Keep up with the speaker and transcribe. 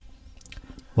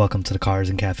Welcome to the Cars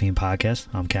and Caffeine Podcast.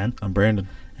 I'm Ken. I'm Brandon.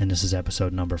 And this is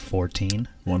episode number 14.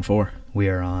 1-4. We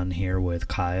are on here with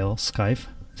Kyle Skyfe.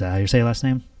 Is that how you say your last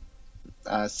name?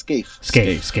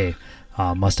 Scafe.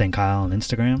 Mustang Kyle on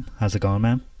Instagram. How's it going,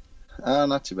 man?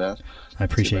 Not too bad. I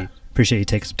appreciate you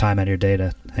taking some time out of your day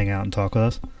to hang out and talk with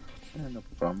us. Yeah, no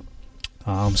problem.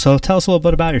 So tell us a little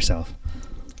bit about yourself.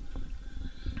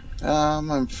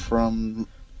 I'm from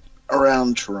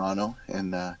around Toronto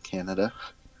in Canada,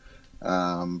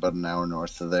 about an hour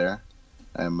north of there.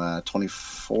 I'm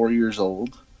 24 years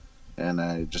old, and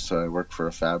I work for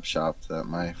a fab shop that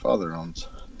my father owns.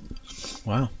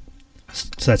 Wow.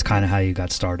 So that's kind of how you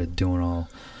got started doing all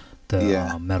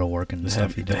the metal work and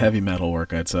stuff you do. The heavy metal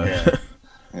work, I'd say.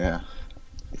 Yeah.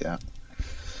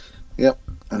 Yep.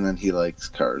 And then he likes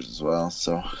cars as well,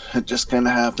 so it just kind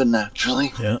of happened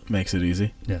naturally. Yeah, makes it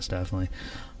easy. Yes, definitely.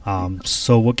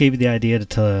 So what gave you the idea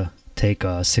to take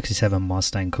a 67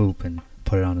 Mustang Coupe and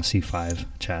put it on a C5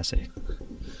 chassis?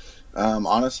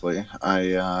 Honestly,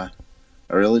 I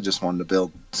really just wanted to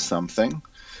build something,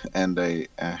 and I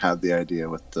had the idea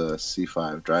with the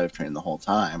C5 drivetrain the whole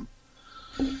time.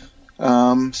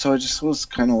 So I just was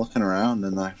kind of looking around,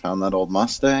 and I found that old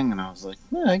Mustang, and I was like,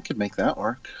 yeah, I could make that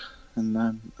work. And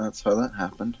then that's how that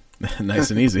happened.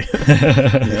 Nice and easy.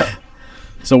 Yeah.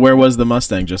 So where was the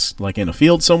Mustang? Just like in a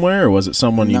field somewhere, or was it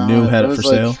someone you knew had it for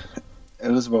sale? It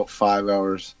was about 5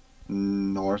 hours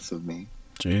north of me.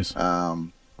 Jeez.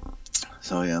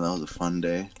 So yeah, that was a fun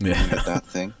day. Yeah. To get that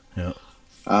thing. Yeah.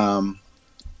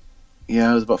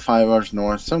 Yeah, it was about 5 hours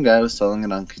north. Some guy was selling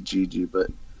it on Kijiji, but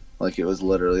like it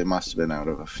must have been out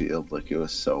of a field. Like it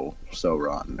was so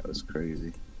rotten. It was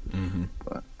crazy. Mm-hmm.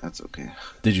 But that's okay.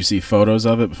 Did you see photos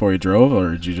of it before you drove,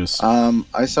 or did you just?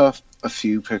 I saw a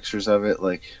few pictures of it.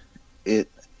 Like it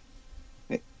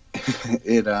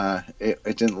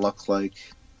didn't look like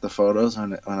the photos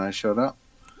when I showed up.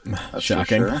 That's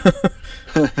shocking. for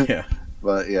sure. Yeah.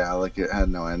 But yeah, like it had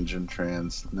no engine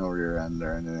trans, no rear end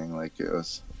or anything. Like it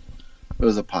was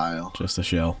a pile. Just a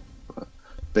shell.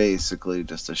 Basically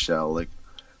just a shell. Like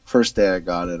first day I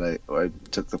got it, I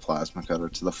took the plasma cutter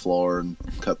to the floor and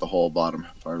cut the whole bottom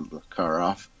part of the car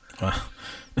off. Wow.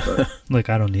 But, Look,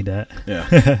 I don't need that. Yeah.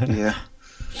 yeah.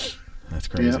 That's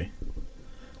crazy. Yep.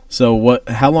 So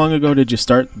how long ago did you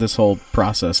start this whole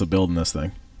process of building this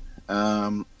thing?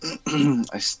 I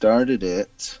started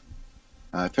it.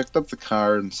 I picked up the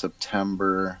car in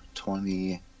September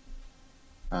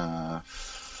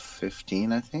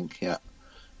 2015, I think. Yeah.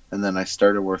 And then I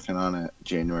started working on it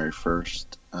January 1st,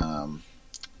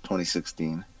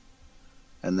 2016.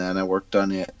 And then I worked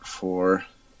on it for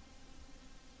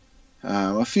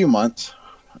a few months,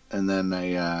 and then I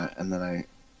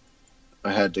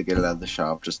had to get it out of the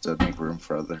shop just to make room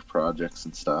for other projects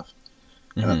and stuff.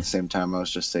 Mm-hmm. And at the same time, I was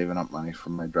just saving up money for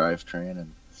my drivetrain,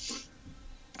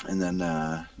 and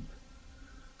then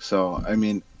so I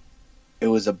mean, it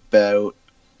was about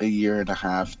a year and a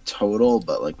half total,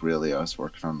 but like really, I was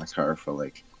working on the car for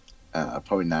like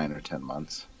probably 9 or 10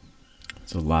 months.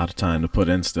 It's a lot of time to put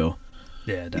in still.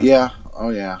 Yeah, definitely. Yeah. Oh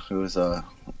yeah, it was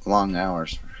long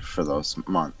hours for those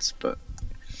months, but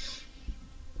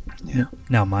yeah.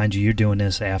 Now, mind you, you're doing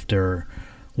this after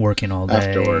working all day.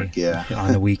 After work, yeah.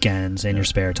 On the weekends, in your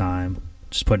spare time.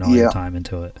 Just putting all your time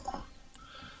into it.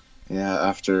 Yeah,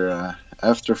 after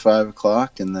 5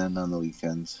 o'clock and then on the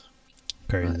weekends.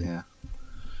 Crazy. Yeah.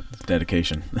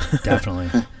 Dedication. Definitely.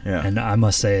 Yeah. And I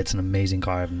must say it's an amazing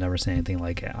car. I've never seen anything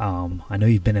like it. I know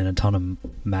you've been in a ton of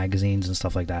magazines and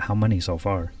stuff like that. How many so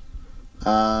far?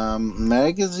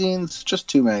 Magazines, just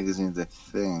 2 magazines, I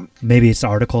think. Maybe it's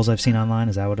articles I've seen online.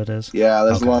 Is that what it is? Yeah,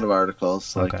 there's a lot of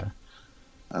articles. Like, okay.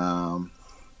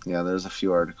 Yeah, there's a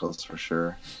few articles for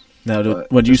sure. Now,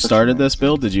 when you started this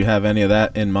build, did you have any of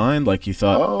that in mind? Like you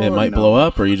thought it might blow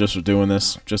up, or you just were doing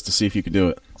this just to see if you could do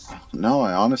it? No,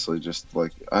 I honestly just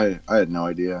like I had no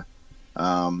idea.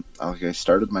 I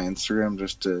started my Instagram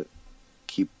just to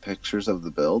keep pictures of the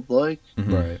build, like,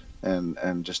 Mm-hmm. Right.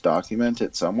 and just document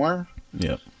it somewhere.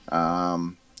 Yep.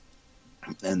 And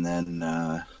then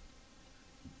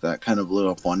that kind of blew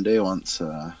up one day once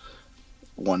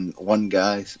one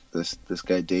guy, this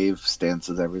guy Dave,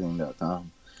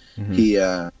 stanceseverything.com.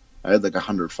 Mm-hmm. I had like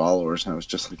 100 followers, and it was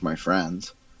just like my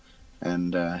friends,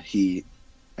 and he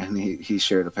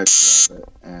shared a picture of it,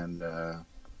 and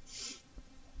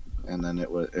then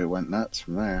it went nuts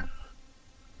from there.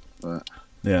 But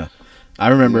yeah, I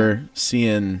remember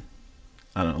seeing,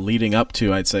 I don't know, leading up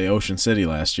to, I'd say, Ocean City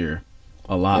last year,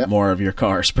 a lot more of your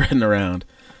car spreading around,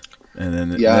 and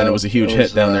then it was a huge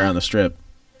hit down there on the strip.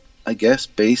 I guess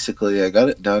basically I got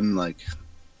it done like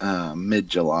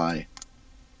mid-July.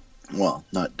 Well,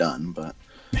 not done, but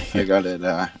I got it.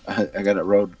 I got it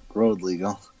road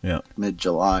legal. Yeah.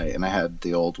 Mid-July, and I had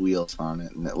the old wheels on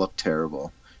it, and it looked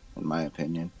terrible, in my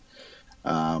opinion.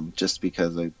 Just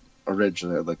because I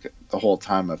originally, like the whole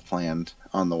time, I've planned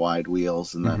on the wide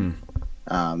wheels, and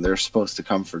then they're supposed to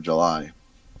come for July,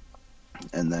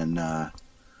 and then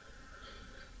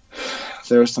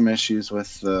there were some issues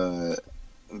with the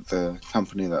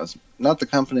company that was not the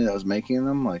company that was making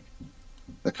them, like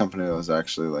the company that was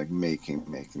actually like making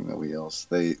the wheels.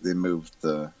 They moved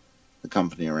the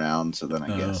company around, so then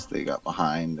I guess they got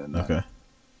behind, and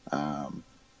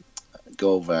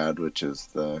Govad, which is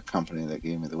the company that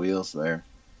gave me the wheels there,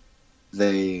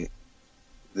 he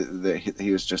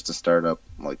was just a startup.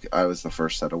 Like I was the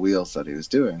first set of wheels that he was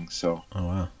doing, so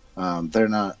they're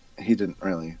not. He didn't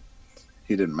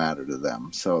matter to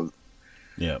them, so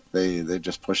they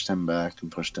just pushed him back,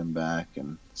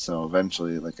 and so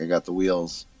eventually, like I got the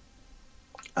wheels.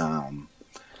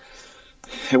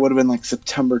 It would have been like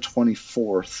September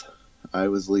 24th. I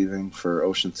was leaving for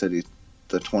Ocean City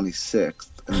the 26th,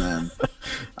 and then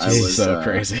I was so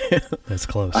crazy. That's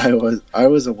close. I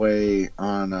was away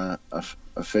on a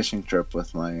fishing trip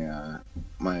with my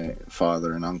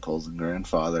father and uncles and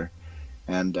grandfather,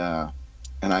 and I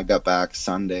got back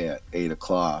Sunday at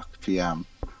 8:00 p.m.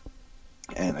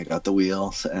 and I got the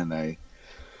wheels and I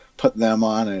put them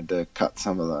on. I had to cut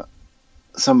some of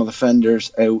the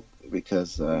fenders out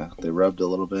because they rubbed a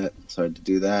little bit, so I had to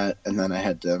do that, and then I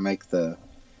had to make the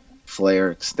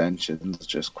flare extensions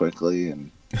just quickly and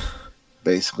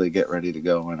basically get ready to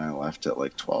go, and I left at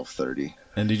like 12:30.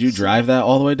 And did you drive that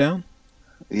all the way down?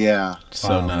 Yeah.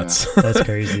 So nuts. Yeah. That's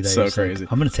crazy. So crazy.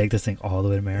 Like, I'm going to take this thing all the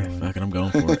way to Maryland. Yeah, fucking, I'm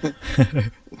going for it.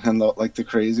 And the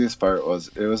craziest part was,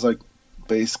 it was like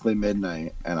basically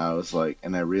midnight, and I was like,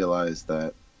 and I realized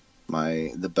that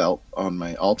the belt on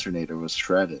my alternator was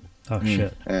shredded. Oh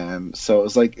shit. And so it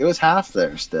was like, it was half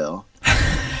there still.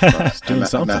 I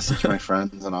messaged my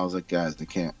friends and I was like, guys, I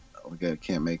can't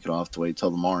make it. I'll have to wait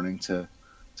till the morning to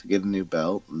get a new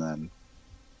belt. And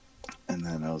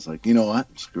then I was like, you know what?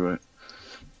 Screw it.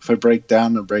 If I break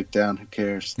down, I break down. Who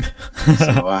cares?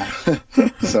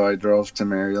 So I drove to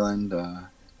Maryland.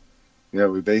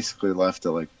 We basically left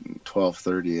at like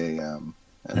 12:30 a.m.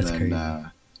 And that's then, crazy.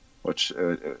 Which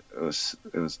it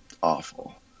was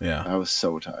awful. Yeah. I was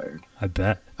so tired. I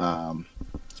bet. And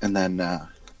then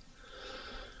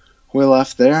we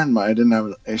left there, and I didn't have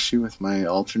an issue with my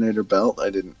alternator belt.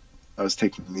 I was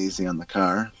taking it easy on the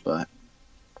car, but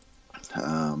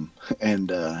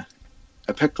I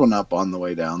picked one up on the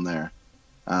way down there,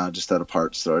 just at a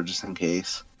parts store, just in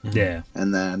case. Yeah.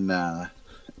 And then I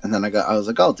was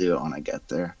like, I'll do it when I get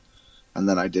there. And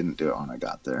then I didn't do it when I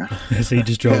got there. So you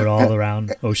just drove it all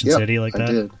around Ocean City like that?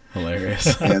 I did.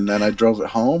 Hilarious. And then I drove it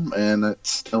home, and it's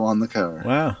still on the car.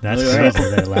 Wow. That's crazy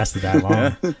that it lasted that long.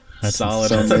 Yeah. That's solid.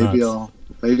 So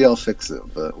maybe I'll fix it,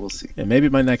 but we'll see. Yeah, maybe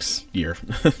by next year,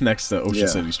 next Ocean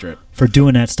City trip. For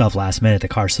doing that stuff last minute, the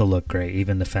car still looked great.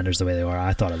 Even the fenders the way they were,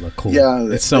 I thought it looked cool. Yeah,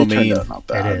 it's so mean. Not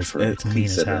bad. It is. It's mean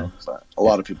as hell. But a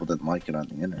lot of people didn't like it on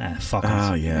the internet. Fuck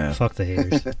Oh yeah. Fuck the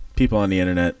haters. People on the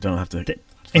internet don't have to.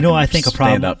 I think a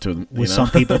problem up to them, with some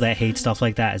people that hate stuff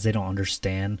like that is they don't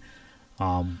understand the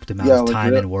amount of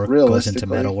time and work goes into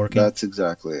metalworking. That's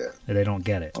exactly it. They don't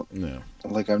get it. No.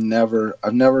 Like I've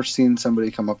never seen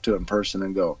somebody come up to it in person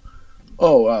and go,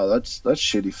 "Oh wow, that's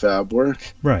shitty fab work."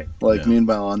 Right. Like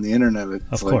meanwhile on the internet,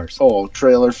 it's of course. Oh,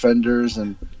 trailer fenders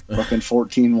and fucking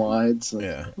 14 wides. Like,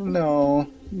 yeah. No.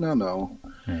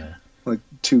 Yeah. Like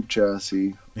tube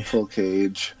chassis, full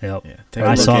cage. Yep. Yeah.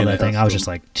 I saw that thing. I was just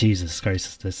like, Jesus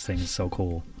Christ, this thing is so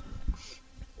cool.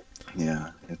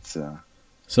 Yeah, it's.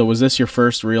 So was this your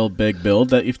first real big build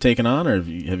that you've taken on, or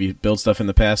have you built stuff in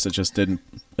the past that just didn't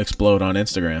explode on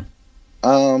Instagram?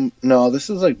 No, this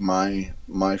is like my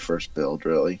first build,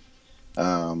 really.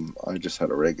 I just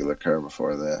had a regular car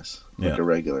before this, like a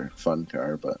regular fun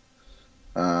car, but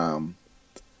no,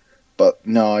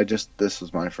 this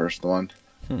was my first one.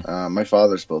 My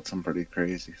father's built some pretty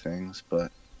crazy things,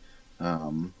 but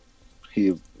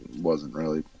he wasn't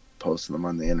really posting them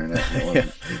on the internet. It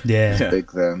wasn't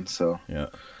big then, so yeah,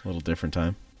 a little different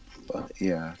time. But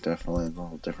yeah, definitely a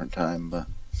little different time. But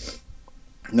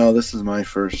no, this is my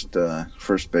first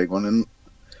big one, and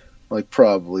like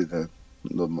probably the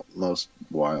most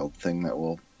wild thing that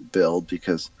we'll build,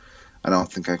 because I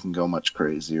don't think I can go much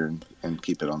crazier and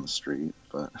keep it on the street.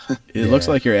 But it looks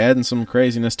like you're adding some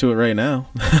craziness to it right now.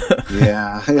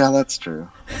 yeah, that's true.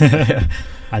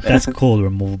 That's cool, the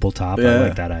removable top. I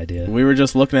like that idea. We were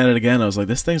just looking at it again. I was like,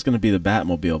 this thing's going to be the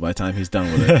Batmobile by the time he's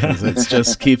done with it. It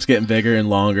just keeps getting bigger and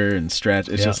longer and stretched.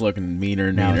 It's just looking meaner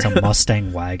and now meaner. it's a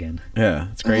Mustang wagon. Yeah,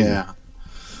 it's crazy. Yeah.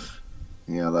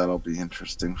 Yeah, that'll be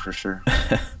interesting for sure.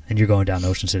 And you're going down to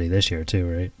Ocean City this year too,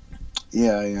 right?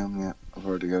 Yeah, I am. Yeah, I've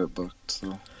already got it booked. So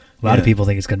a lot of people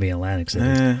think it's going to be in Atlantic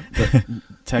City.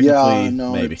 Technically,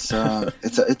 no, maybe.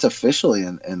 It's officially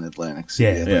in Atlantic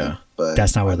City. Yeah. But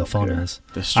that's not where the fun is.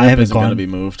 The strip isn't going to be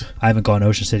moved. I haven't gone to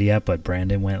Ocean City yet, but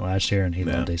Brandon went last year, and he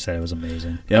loved it. He said it was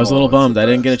amazing. Yeah, I was a little bummed. I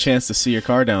didn't get a chance to see your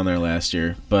car down there last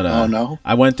year. But oh, no?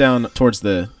 I went down towards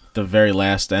the very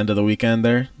last end of the weekend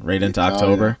there, right into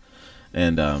October.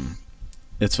 And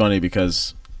it's funny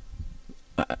because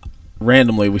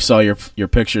randomly we saw your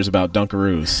pictures about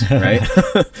Dunkaroos,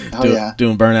 right?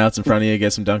 Doing burnouts in front of you,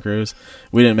 get some Dunkaroos.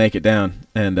 We didn't make it down,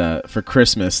 and for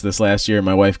Christmas this last year,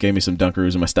 my wife gave me some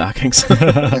Dunkaroos in my stockings.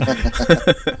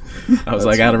 I was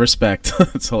like, out of respect.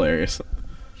 It's hilarious.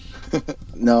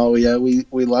 No, yeah, we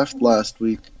left last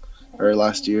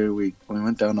year. We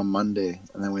went down on Monday,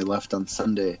 and then we left on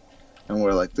Sunday, and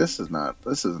we're like, this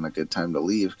isn't a good time to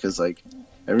leave because like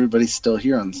everybody's still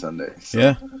here on Sunday. So.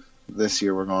 Yeah. This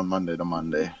year we're going Monday to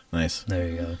Monday. Nice. There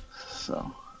you go.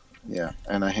 So, yeah,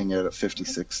 and I hang out at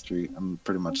 56th Street. I'm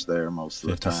pretty much there most of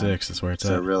the time. 56 is where it's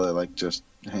at. I really like just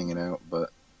hanging out, but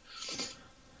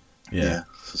yeah,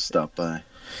 so stop by.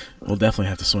 We'll definitely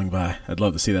have to swing by. I'd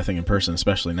love to see that thing in person,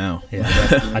 especially now. Yeah,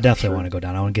 I definitely want to go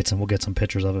down. We'll get some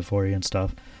pictures of it for you and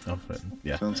stuff. Oh,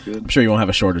 yeah, sounds good. I'm sure you won't have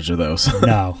a shortage of those.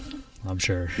 No, I'm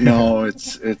sure. No,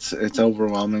 it's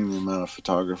overwhelming the amount of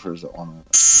photographers that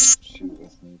want to shoot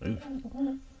with me.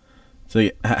 So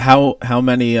how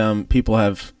many people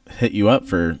have hit you up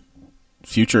for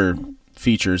future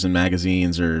features in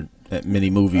magazines or mini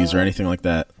movies or anything like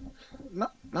that?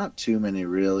 Not too many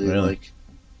really. Like,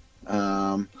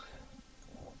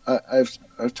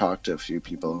 I've talked to a few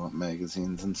people about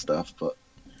magazines and stuff, but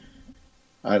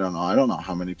I don't know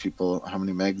how many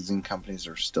magazine companies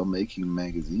are still making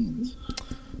magazines.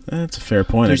 That's a fair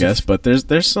point, I guess, but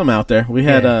there's some out there. We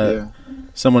had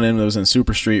someone that was in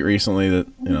Super Street recently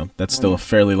that that's still a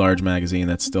fairly large magazine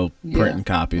that's still printing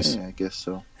copies. Yeah, I guess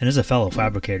so. And as a fellow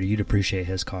fabricator, you'd appreciate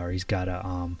his car. He's got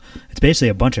it's basically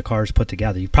a bunch of cars put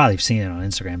together. You've probably seen it on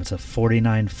Instagram. It's a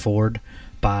 '49 Ford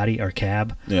body or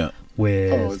cab. Yeah.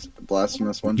 With it's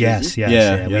Blasphemous One. Yes. We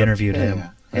interviewed him. Yeah.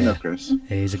 I know Chris. Yeah,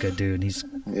 he's a good dude. He's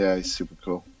super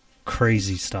cool.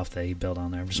 Crazy stuff that he built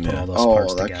on there. Just put all those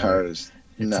parts together. Oh, that car is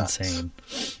nuts. Insane.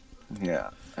 Yeah,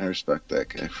 I respect that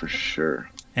guy for sure.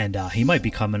 And he might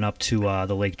be coming up to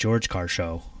the Lake George car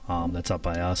show that's up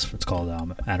by us. It's called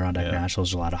Adirondack National.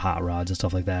 There's a lot of hot rods and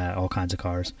stuff like that, all kinds of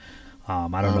cars. I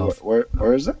don't know.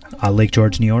 Where is it? Lake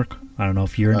George, New York. I don't know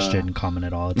if you're interested in coming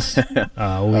at all. It's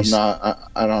always... I'm not.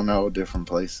 I don't know different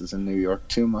places in New York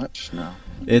too much. No.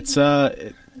 It's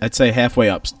I'd say halfway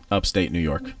upstate New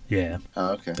York. Yeah.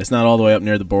 Oh, okay. It's not all the way up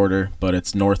near the border, but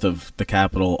it's north of the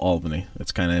capital, Albany.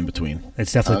 It's kind of in between.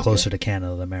 It's definitely closer to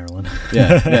Canada than Maryland.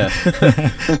 Yeah,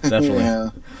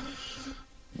 definitely.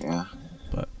 Yeah.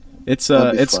 But it's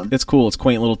cool. It's a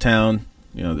quaint little town.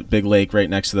 The big lake right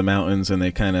next to the mountains, and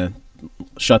they kind of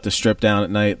shut the strip down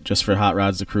at night just for hot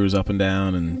rods to cruise up and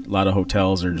down, and a lot of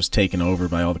hotels are just taken over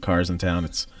by all the cars in town.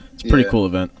 It's a pretty cool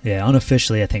event. Yeah,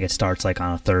 unofficially, I think it starts like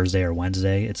on a Thursday or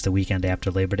Wednesday. It's the weekend after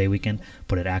Labor Day weekend,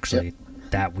 but it actually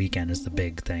that weekend is the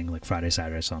big thing, like Friday,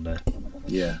 Saturday, Sunday.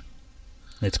 Yeah.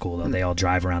 It's cool though. They all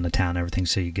drive around the town and everything,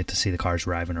 so you get to see the cars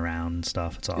driving around and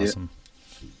stuff. It's awesome.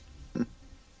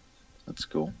 That's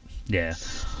cool. Yeah.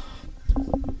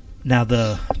 Now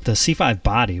the C5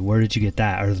 body, where did you get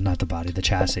that? Or not the body, the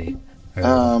chassis?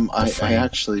 I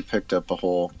actually picked up a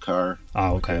whole car.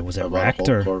 Oh, okay. Was it wrecked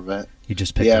or Corvette? You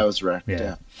just picked up? Yeah, it was wrecked.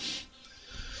 Yeah.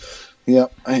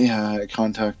 Yep. I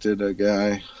contacted a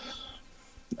guy,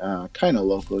 kind of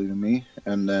locally to me,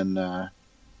 and then I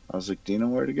was like, "Do you know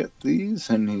where to get these?"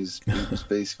 And he was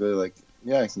basically like,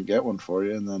 "Yeah, I can get one for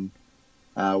you." And then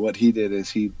what he did is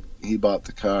he bought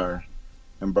the car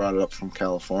and brought it up from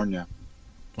California.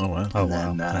 Oh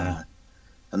wow!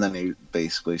 And then he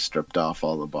basically stripped off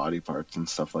all the body parts and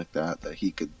stuff like that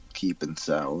he could keep and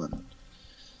sell,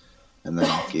 and then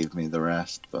he gave me the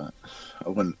rest. But I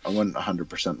wouldn't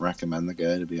 100% recommend the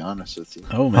guy, to be honest with you.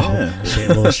 Oh man, a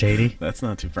little shady. That's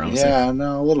not too promising. Yeah,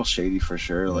 no, a little shady for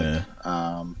sure. Like,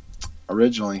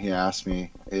 originally he asked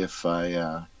me if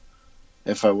I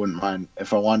wouldn't mind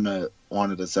if I wanted a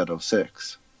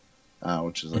Z06,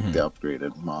 which is like the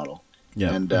upgraded model.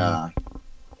 Yeah,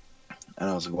 and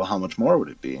I was like, well, how much more would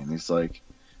it be? And he's like,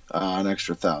 an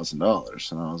extra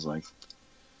 $1,000. And I was like,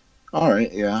 all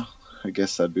right, yeah, I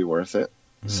guess that'd be worth it.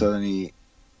 So then he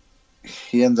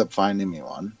ends up finding me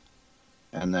one,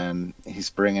 and then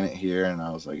he's bringing it here, and I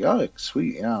was like, oh,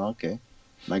 sweet, yeah, okay.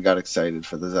 And I got excited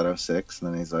for the Z06,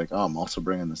 and then he's like, oh, I'm also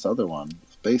bringing this other one,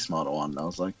 base model one. And I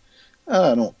was like,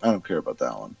 I don't care about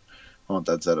that one. I want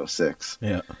that Z06.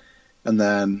 Yeah. And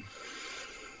then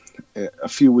a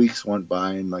few weeks went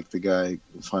by, and like the guy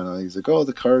finally, he's like, "Oh,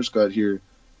 the car's got here,"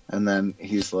 and then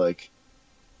he's like,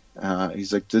 the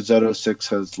Z06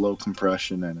 has low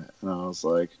compression in it, and I was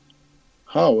like,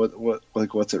 "Oh,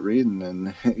 what's it reading?"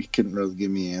 And he couldn't really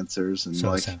give me answers, and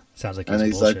sounds like. And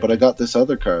he's bullshit, like, "But I got this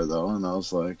other car though," and I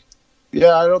was like,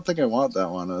 "Yeah, I don't think I want that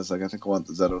one." I was like, "I think I want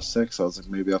the Z06." I was like,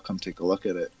 "Maybe I'll come take a look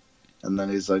at it." And then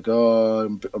he's like,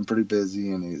 "Oh, I'm pretty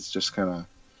busy," and he's just kind of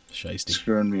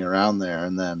screwing me around there.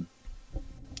 And then,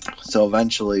 so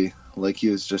eventually, like he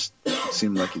was just, it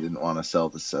seemed like he didn't want to sell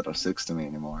the Z06 to me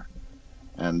anymore.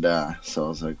 And so I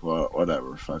was like, well,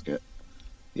 whatever, fuck it.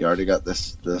 You already got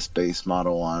this base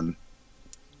Model 1.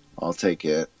 I'll take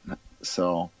it.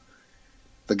 So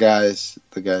the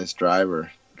guy's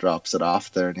driver drops it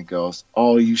off there, and he goes,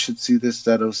 "Oh, you should see this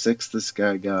Z06 this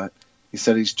guy got. He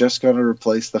said he's just going to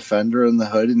replace the fender and the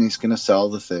hood, and he's going to sell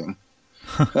the thing."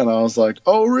 And I was like,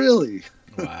 "Oh, really?"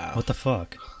 Wow. What the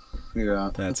fuck?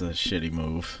 Yeah. That's a shitty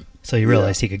move. So you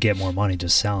realized he could get more money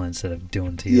just selling instead of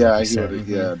doing to you? Yeah, like he would.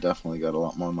 Yeah, definitely got a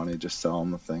lot more money just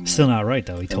selling the thing. Still not right,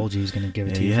 though. He told you he was going to give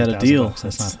it to you. You had a deal.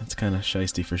 That's kind of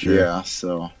shiesty for sure. Yeah,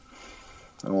 so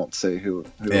I won't say who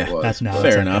it was.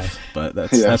 Fair enough, but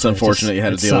that's unfortunate. You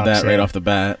had to deal with that right off the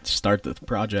bat. Start the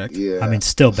project. Yeah, I mean,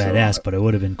 still badass, but it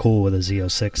would have been cool with a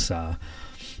Z06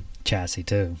 chassis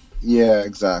too. Yeah,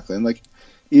 exactly. And like,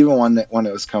 even when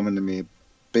it was coming to me,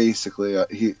 basically,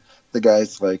 the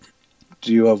guy's like,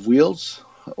 "Do you have wheels?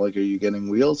 Like, are you getting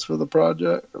wheels for the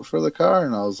project for the car?"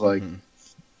 And I was like,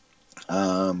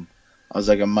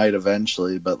 I might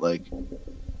eventually, but like,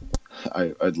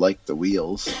 I'd like the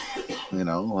wheels,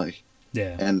 like.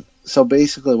 Yeah. And so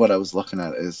basically, what I was looking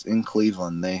at is in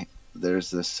Cleveland,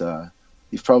 there's this.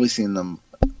 You've probably seen them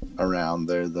around.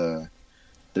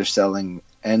 They're selling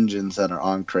engines that are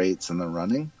on crates and they're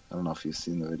running. I don't know if you've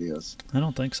seen the videos. I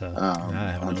don't think so.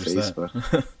 I haven't on noticed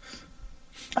Facebook.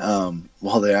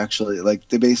 Well, they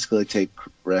basically take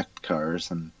wrecked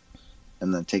cars and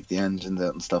then take the engines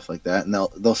out and stuff like that, and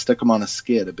they'll stick them on a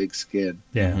big skid.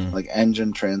 Yeah. Like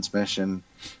engine, transmission,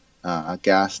 a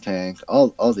gas tank, all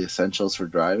the essentials for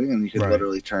driving, and you can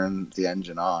literally turn the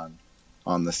engine on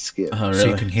the skid. Oh, really? So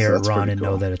you can hear it run and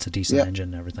cool. know that it's a decent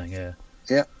engine and everything. Yeah.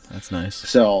 Yeah. That's nice.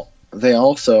 So they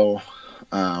also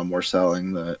were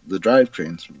selling the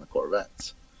drivetrains from the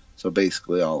Corvettes. So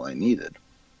basically all I needed.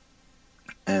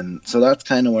 And so that's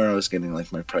kind of where I was getting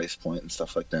like my price point and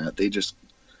stuff like that.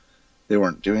 They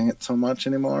weren't doing it so much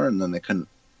anymore, and then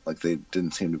they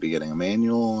didn't seem to be getting a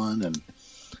manual one and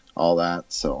all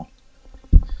that. So,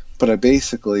 but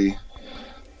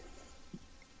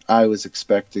I was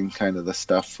expecting kind of the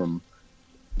stuff from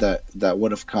that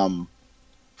would have come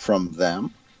from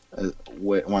them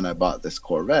when I bought this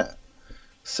Corvette.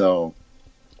 So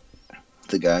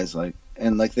the guys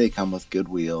they come with good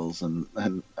wheels and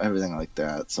everything like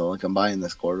that. So like I'm buying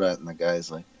this Corvette and the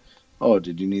guy's like, "Oh,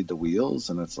 did you need the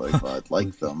wheels?" And it's like, "Well, I'd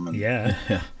like them." And,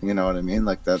 yeah. You know what I mean?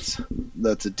 Like that's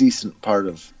a decent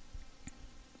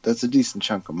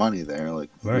chunk of money there,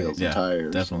 like wheels and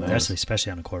tires. Definitely.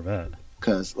 Especially on a Corvette.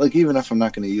 Because like even if I'm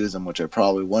not going to use them, which I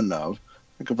probably wouldn't have,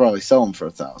 I could probably sell them for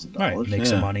 $1,000. Right. Make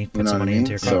some money. Put some money into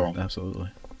your car. So,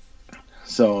 absolutely.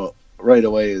 So right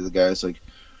away the guy's like,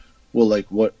 "Well, like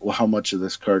how much of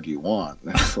this car do you want?"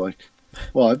 And it's like,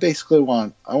 well, I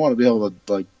want to be able to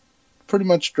like pretty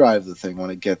much drive the thing when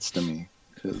it gets to me,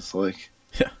 because like,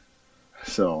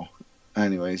 so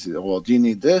anyways, well, do you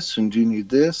need this and do you need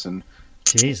this? And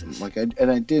Jesus, like I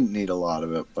didn't need a lot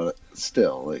of it, but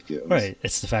still, like it was, right.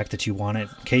 It's the fact that you want it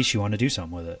in case you want to do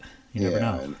something with it. You never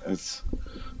know.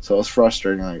 So it's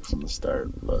frustrating right from the start,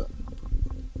 but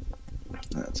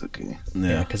that's okay.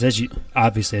 Yeah, because as you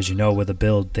know, with a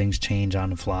build, things change on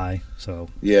the fly. So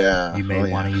you may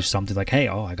want to use something like, "Hey,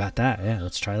 I got that. Yeah,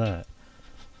 let's try that."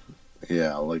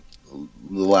 Yeah, like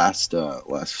the last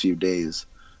few days,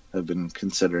 I've been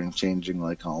considering changing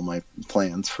like all my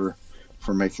plans for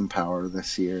making power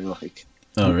this year. Like,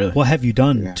 oh really? What have you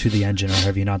done to the engine, or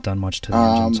have you not done much to the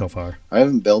engine so far? I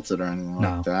haven't built it or anything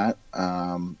like that.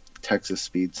 Texas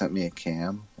Speed sent me a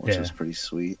cam, which is pretty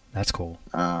sweet. That's cool.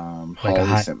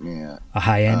 Holly sent me a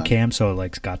high-end cam, so it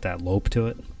like's got that lope to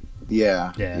it.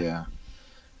 Yeah.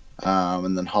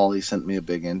 And then Holly sent me a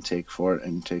big intake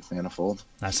manifold.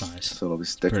 That's nice. So it'll be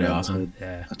sticking out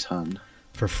a ton.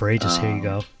 For free, just here you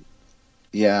go.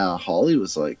 Yeah, Holly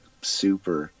was like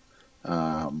super.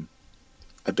 I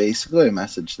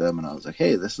messaged them and I was like,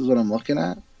 "Hey, this is what I'm looking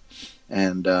at,"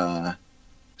 and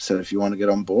said, "If you want to get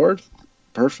on board,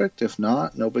 perfect. If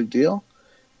not, no big deal."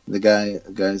 The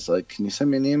guy's like, "Can you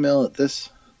send me an email at this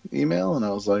email?" And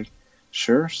I was like,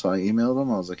 sure. So I emailed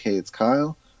him. I was like, hey, it's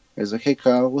Kyle. He was like, hey,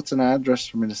 Kyle, what's an address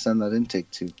for me to send that intake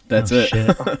to? That's it.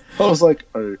 Shit. I was like,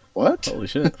 what? Holy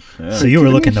shit. Yeah. So you were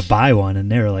looking to buy one,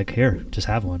 and they were like, here, just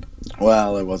have one.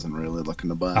 Well, I wasn't really looking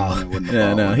to buy one.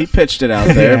 Yeah, no, he pitched it out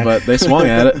there, Yeah. but they swung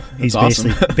at it. He's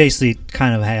awesome. basically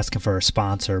kind of asking for a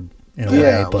sponsor in a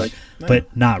way,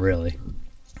 but not really.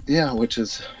 Yeah, which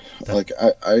is, like,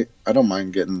 I don't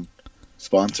mind getting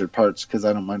sponsored parts because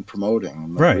I don't mind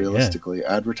promoting. Right, realistically,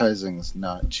 advertising is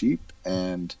not cheap,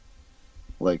 and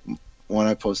like when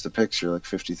I post a picture, like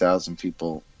 50,000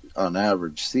 people on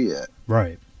average see it.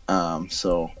 Right.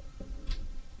 So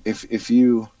if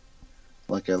you,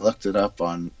 like, I looked it up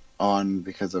on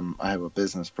because I have a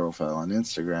business profile on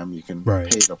Instagram. You can pay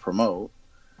to promote.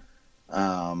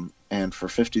 And for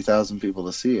 50,000 people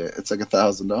to see it, it's like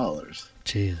 $1,000.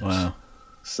 Jesus. Wow.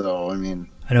 So, I mean,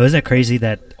 I know, isn't it crazy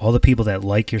that all the people that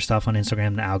like your stuff on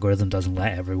Instagram, the algorithm doesn't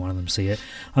let every one of them see it?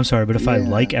 I'm sorry, but if I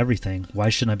like everything, why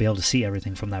shouldn't I be able to see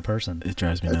everything from that person? It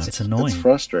drives me nuts. It's annoying. It's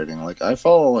frustrating. Like, I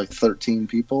follow like 13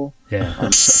 people Yeah.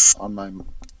 on my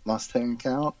Mustang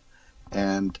account,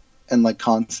 and like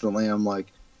constantly I'm like,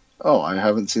 oh, I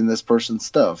haven't seen this person's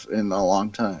stuff in a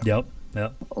long time. Yep.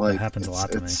 Like, that happens a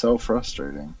lot to me. It's so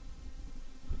frustrating.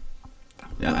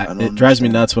 Yeah, it drives me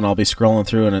nuts when I'll be scrolling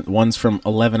through and one's from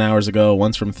 11 hours ago,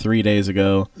 one's from 3 days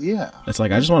ago. Yeah. It's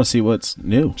like, I just want to see what's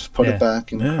new. Just put it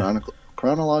back in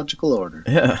chronological order.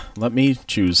 Yeah, let me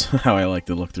choose how I like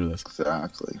to look through this.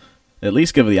 Exactly. At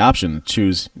least give it the option to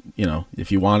choose,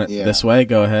 if you want it this way,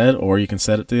 go ahead, or you can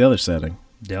set it to the other setting.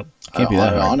 Yep. Can't be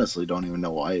that I hard. honestly don't even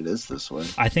know why it is this way.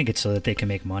 I think it's so that they can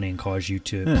make money and cause you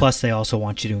to. Plus, they also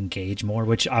want you to engage more,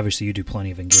 which obviously you do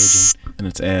plenty of engaging. And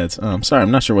it's ads. I'm sorry,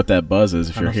 I'm not sure what that buzz is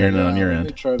if you're hearing it on your end.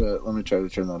 Let me try to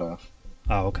turn that off.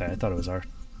 Oh, okay. I thought it was our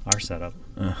setup.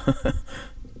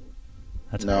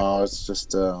 That's no, weird. It's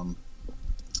just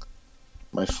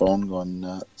my phone going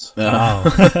nuts. Oh,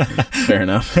 fair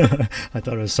enough. I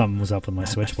thought it was something was up with my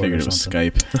switchboard. I figured or it was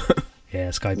something. Skype. Yeah,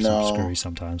 Skype's so screwy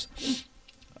sometimes.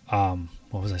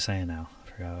 What was I saying now? I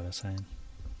forgot what I was saying.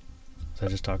 Was I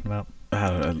just talking about?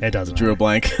 It doesn't drew matter. a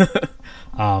blank.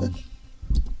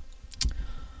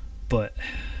 But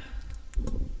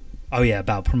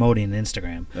about promoting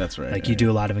Instagram. That's right. Like you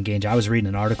do a lot of engagement. I was reading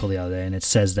an article the other day, and it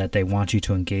says that they want you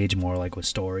to engage more, like with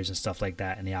stories and stuff like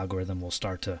that, and the algorithm will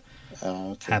start to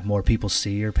have more people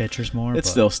see your pictures more. It's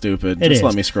still stupid. Just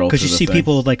let me scroll through because you see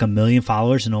people with like 1 million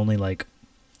followers and only like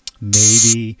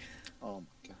maybe. Oh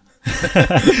my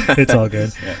god. It's all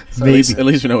good. Yeah. So at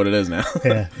least we know what it is now.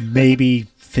 Yeah, maybe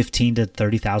 15 to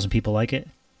 30,000 people like it.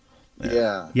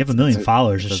 Yeah. You have 1 million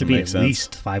followers. There should be at sense.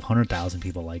 least 500,000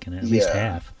 people liking it. At least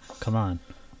half. Come on,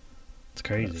 it's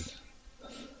crazy.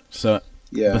 So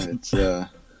it's a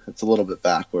little bit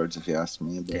backwards if you ask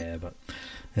me. But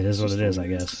it is what it is, I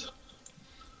guess.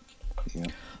 Yeah.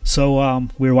 So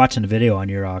we were watching a video on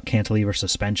your cantilever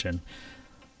suspension.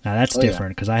 Now that's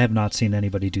different because I have not seen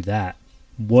anybody do that.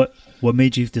 What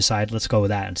made you decide let's go with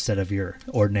that instead of your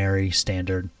ordinary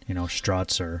standard,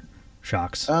 struts or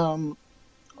shocks? I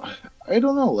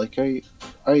don't know. Like I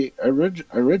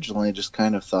originally just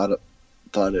kind of thought it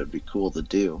would be cool to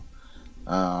do.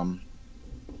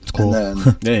 It's cool. And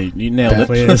then, yeah, you nailed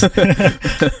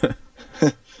it.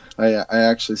 I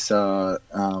actually saw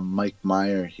Mike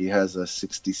Meyer. He has a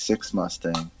 '66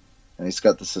 Mustang, and he's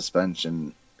got the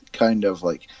suspension kind of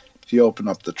like. If you open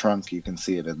up the trunk, you can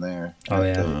see it in there. Oh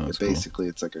yeah, basically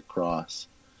it's like a cross.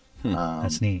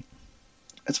 That's neat.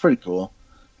 It's pretty cool,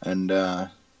 and I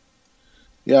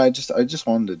just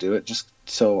wanted to do it. Just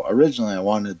so originally I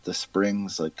wanted the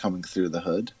springs like coming through the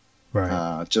hood.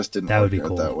 Right. It just didn't work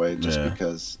out that way, just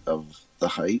because of the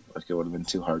height. Like it would have been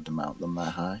too hard to mount them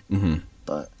that high. Mm-hmm.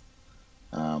 But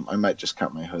I might just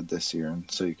cut my hood this year, and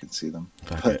so you can see them.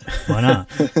 Why not?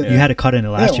 You had to cut in it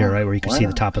last year, right, where you could see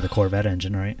the top of the Corvette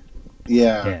engine, right?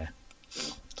 Yeah. Yeah.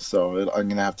 So I'm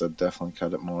gonna have to definitely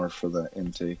cut it more for the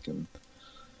intake and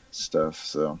stuff.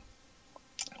 So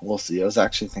we'll see. I was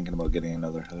actually thinking about getting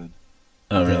another hood.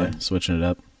 Oh, really? Switching it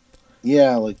up?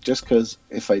 Yeah, like just because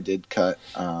if I did cut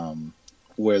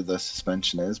where the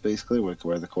suspension is, basically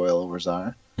where the coilovers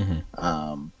are,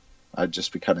 I'd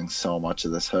just be cutting so much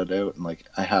of this hood out, and like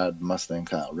I had Mustang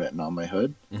Cut written on my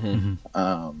hood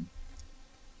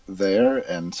there,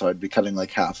 and so I'd be cutting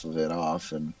like half of it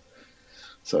off, and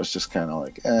so it's just kind of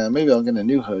like maybe I'll get a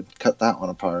new hood, cut that one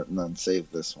apart, and then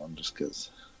save this one just because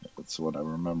it's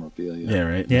whatever memorabilia. Yeah,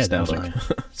 right. Yeah, definitely.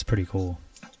 It's pretty cool.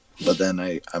 But then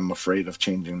I'm afraid of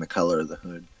changing the color of the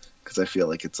hood because I feel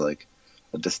like it's like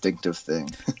a distinctive thing.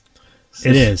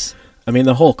 It is. I mean,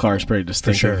 the whole car is pretty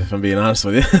distinctive, sure. if I'm being honest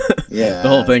with you. Yeah. The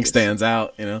whole thing stands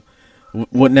out,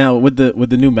 What now with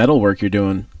the new metal work you're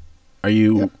doing? Are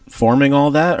you forming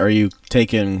all that? Or are you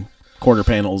taking quarter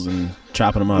panels and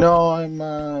chopping them up? No, I'm.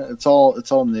 It's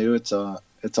all new. It's all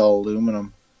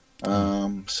aluminum.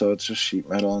 So it's just sheet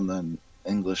metal and then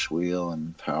English wheel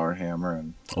and power hammer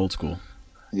and old school.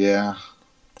 Yeah,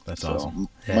 that's awesome.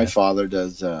 My father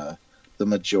does the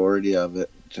majority of it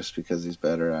just because he's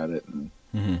better at it, and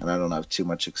I don't have too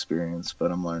much experience,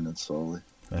 but I'm learning slowly.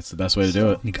 That's the best way to do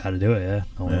it. You got to do it, yeah.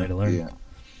 The only way to learn. Yeah.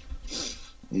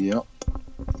 Yep.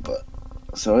 But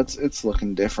so it's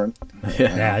looking different.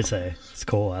 Yeah, I'd say it's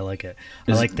cool. I like it.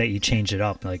 I like that you change it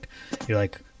up. Like you're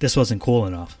like, this wasn't cool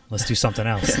enough. Let's do something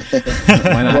else.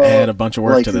 Why not add a bunch of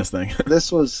work to this thing?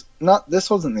 This wasn't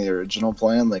the original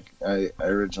plan. Like I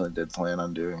originally did plan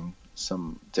on doing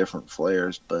some different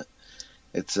flares, but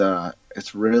it's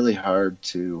really hard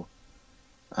to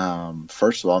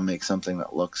first of all make something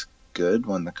that looks good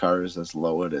when the car is as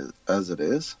low as it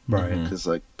is, right? Because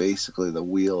like basically the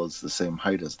wheel is the same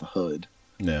height as the hood,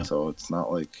 so it's not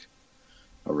like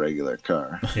a regular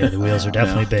car. Yeah, the wheels are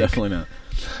definitely big. Definitely not.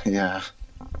 Yeah,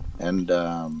 and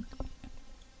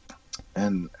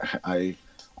I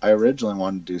originally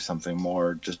wanted to do something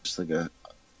more just like a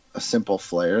simple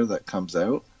flare that comes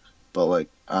out, but like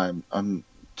I'm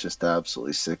just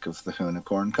absolutely sick of the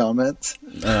unicorn comments,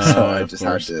 so I just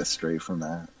had to stray from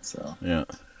that. So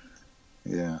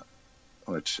yeah,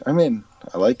 which I mean,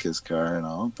 I like his car and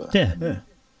all, but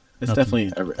it's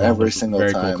definitely every single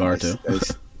very time cool car too.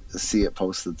 I see it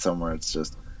posted somewhere, it's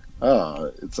just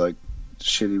it's like a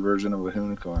shitty version of a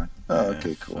unicorn. Oh,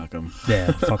 okay, cool. Fuck them.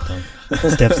 Yeah, fuck them.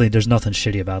 It's definitely, there's nothing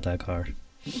shitty about that car.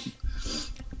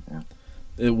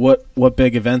 Yeah. What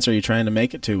big events are you trying to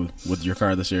make it to with your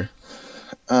car this year?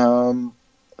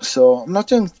 So I'm not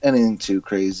doing anything too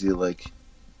crazy. Like,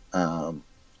 I'm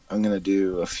going to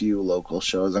do a few local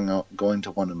shows. I'm going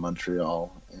to one in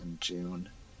Montreal in June.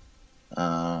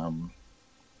 And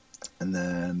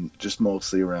then just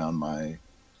mostly around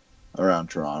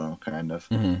Toronto, kind of.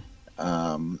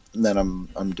 And then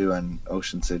I'm doing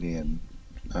Ocean City in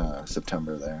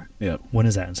September there. Yep. When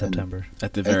is that in September?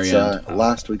 At the very end.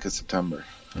 Last week of September.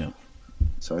 Yep.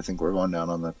 So I think we're going down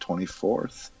on the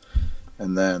 24th.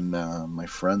 And then my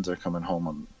friends are coming home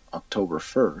on October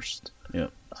 1st.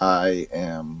 Yep. I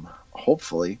am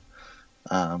hopefully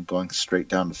going straight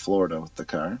down to Florida with the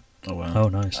car. Oh, wow. Oh,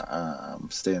 nice.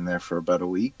 Staying there for about a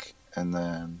week, and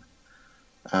then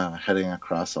heading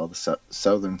across all the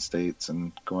southern states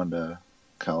and going to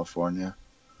California.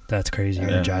 That's crazy. You're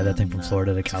going to drive that thing from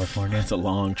Florida to California? It's a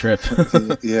long trip.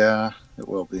 Yeah, it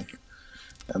will be.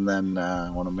 And then I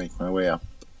want to make my way up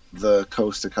the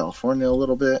coast of California a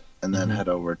little bit, and then head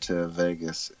over to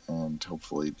Vegas and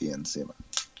hopefully be in SEMA.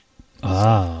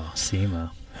 Ah,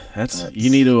 SEMA. You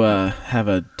need to have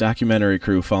a documentary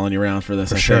crew following you around for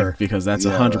this, think, because that's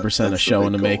 100% a show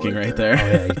in the making right there. Oh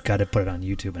yeah, you got to put it on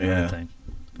YouTube and everything.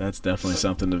 That's definitely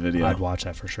something to video. I'd watch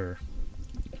that for sure.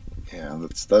 Yeah,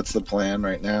 that's the plan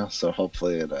right now. So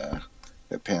hopefully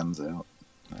it pans out.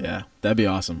 Yeah, that'd be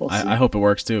awesome. I hope it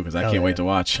works too, because I can't wait to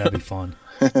watch. That'd be fun.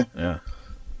 Yeah,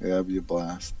 it'd be a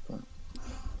blast. But.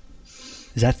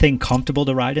 Is that thing comfortable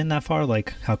to ride in that far?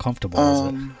 Like, how comfortable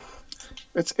is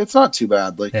it? It's not too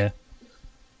bad. Like,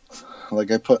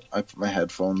 like I put my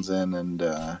headphones in and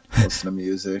listen to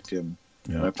music, and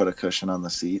I put a cushion on the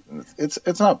seat, and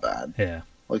it's not bad. Yeah.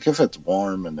 Like if it's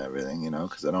warm and everything,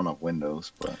 because I don't have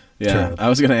windows. But yeah, I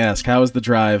was gonna ask, how was the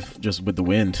drive just with the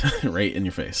wind right in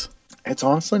your face? It's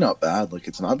honestly not bad. Like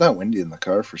it's not that windy in the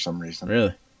car for some reason.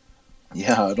 Really?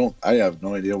 Yeah, I have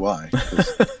no idea why.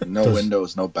 No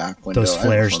windows, no back window. Those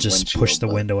flares just push the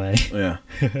wind away. Yeah.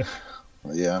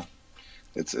 Yeah.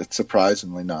 It's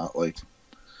surprisingly not like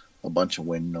a bunch of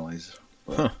wind noise.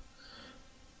 Huh.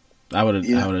 I would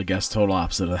have guessed total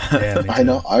opposite of that. Yeah, I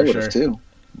know, I would have too.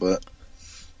 But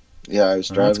yeah, I was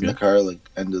driving the car like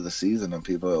end of the season, and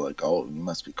people are like, "Oh, you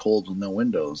must be cold with no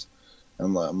windows."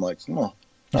 And I'm like, "No,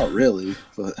 not really."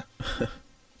 But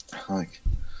like,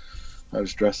 I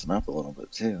was dressing up a little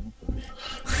bit too.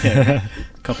 A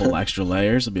couple extra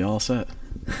layers would be all set.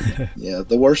 Yeah,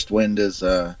 the worst wind is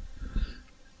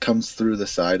comes through the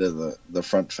side of the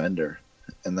front fender,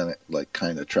 and then it like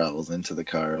kind of travels into the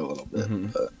car a little bit.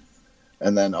 Mm-hmm.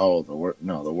 And then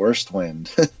the worst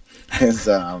wind is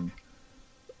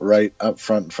right up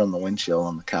front from the windshield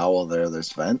on the cowl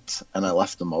there's vents, and I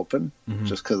left them open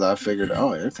just because I figured,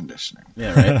 air conditioning.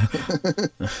 Yeah,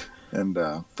 right. And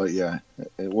but yeah,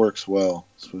 it works well,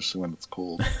 especially when it's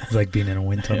cold. It's like being in a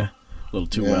wind tunnel. A little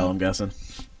too well, I'm guessing.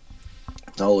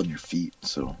 It's all in your feet,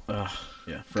 so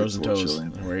yeah, frozen toes.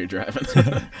 Where are you driving?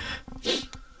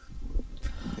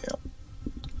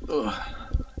 Yeah.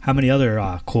 How many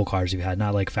other cool cars you had?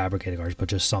 Not like fabricated cars, but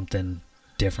just something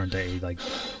different that you like.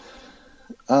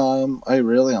 I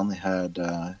really only had.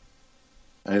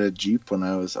 I had a Jeep when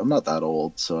I'm not that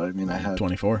old, so I mean, I had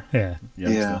 24. Yeah.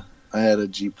 Yeah. I had a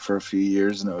Jeep for a few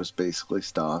years, and it was basically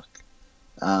stock.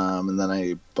 And then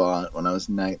I bought, when I was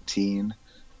 19,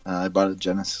 I bought a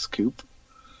Genesis Coupe,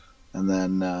 and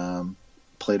then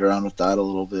played around with that a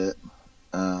little bit,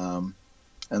 and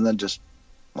then just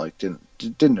like didn't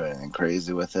do anything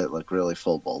crazy with it, like really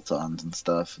full bolt-ons and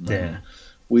stuff, and then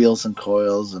wheels and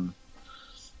coils, and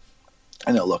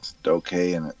it looked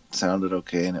okay, and it sounded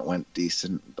okay, and it went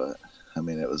decent, but I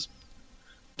mean, it was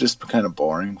just kind of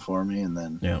boring for me. And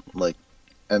then like,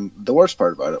 and the worst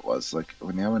part about it was like,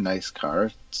 when you have a nice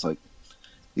car, it's like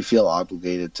you feel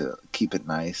obligated to keep it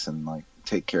nice and like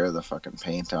take care of the fucking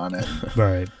paint on it.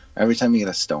 Right. Every time you get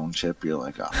a stone chip, you're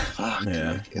like, oh fuck,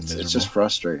 like, it's just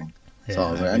frustrating. Yeah, so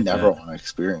I was like, I never want to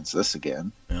experience this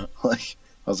again. Like,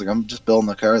 I was like, I'm just building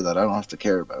a car that I don't have to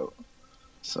care about.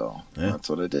 So that's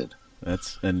what I did.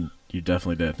 And you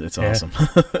definitely did. It's awesome.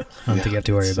 I don't think you have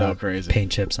to worry about crazy.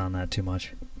 paint chips on that too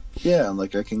much. Yeah, and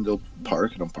like I can go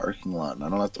park in a parking lot, and I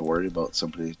don't have to worry about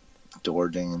somebody door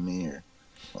dinging me, or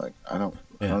like I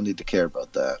don't need to care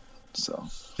about that. So,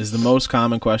 is the most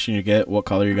common question you get what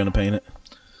color you're going to paint it?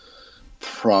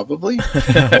 Probably.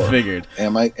 I figured.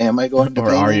 Am I going to?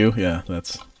 Or are you? Yeah,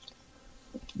 that's.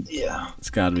 Yeah. It's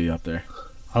got to be up there.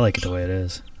 I like it the way it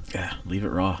is. Yeah, leave it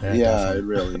raw. Yeah, I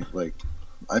really like.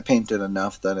 I painted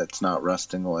enough that it's not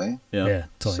rusting away. Yeah.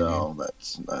 So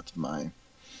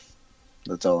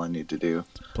that's all I need to do.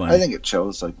 I think it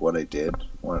shows like what I did.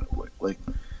 Like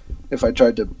if I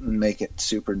tried to make it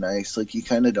super nice, like you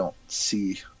kind of don't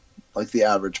see, like the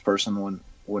average person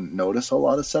wouldn't notice a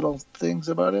lot of subtle things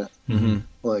about it. Mm-hmm.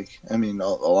 Like I mean, a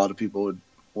lot of people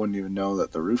wouldn't even know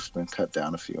that the roof's been cut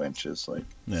down a few inches. Like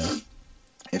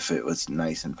if it was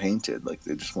nice and painted, like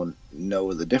they just wouldn't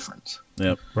know the difference.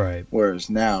 Yep. Right. Whereas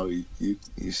now you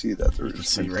see that the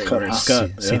roof's been cut off.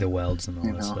 See the welds and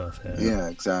all that stuff. Yeah,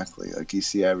 exactly. Like you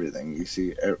see everything. You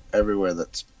see everywhere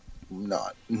that's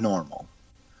not normal.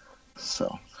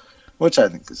 So, which I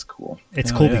think is cool.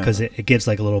 It's cool because it gives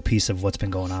like a little piece of what's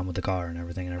been going on with the car and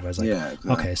everything, and everybody's like,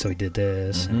 exactly. Okay, so he did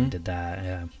this and he did that.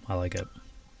 Yeah, I like it.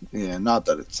 Yeah, not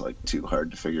that it's like too hard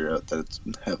to figure out that it's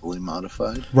heavily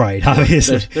modified. Right,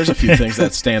 obviously. There's a few things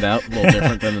that stand out a little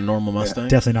different than the normal Mustang.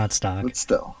 Definitely not stock. But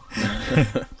still.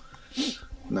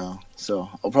 No. So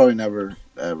I'll probably never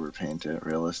ever paint it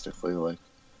realistically. Like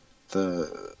the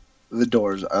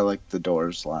doors, I liked the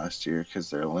doors last year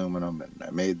because they're aluminum and I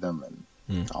made them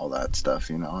and all that stuff,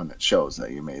 and it shows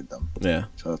that you made them. Yeah.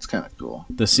 So it's kind of cool.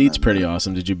 The seat's pretty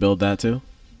awesome. Did you build that too?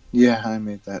 Yeah, I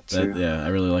made that too. I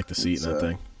really like the seat in that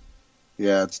thing.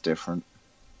 Yeah, it's different.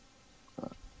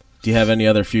 Do you have any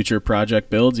other future project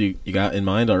builds you got in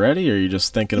mind already, or are you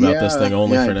just thinking about this thing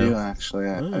only for now? Yeah, I do, actually.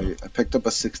 I picked up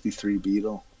a 63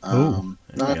 Beetle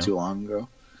not too long ago,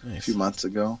 a few months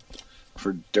ago,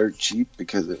 for dirt cheap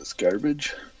because it was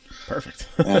garbage. Perfect.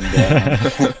 And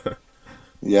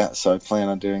so I plan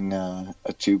on doing a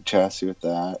tube chassis with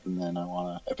that, and then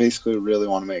I basically really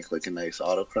want to make like a nice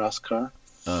autocross car.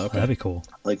 Oh, okay. That'd be cool.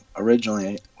 Like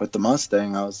originally with the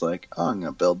Mustang, I was like, oh, I'm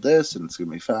gonna build this and it's gonna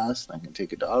be fast. And I can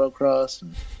take it to autocross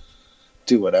and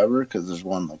do whatever because there's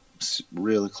one like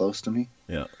really close to me.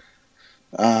 Yeah.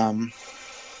 And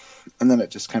then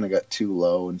it just kind of got too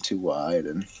low and too wide,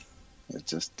 and it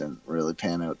just didn't really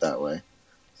pan out that way.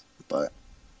 But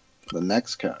the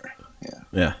next car,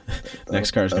 next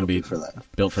car is gonna be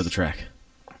built for the track.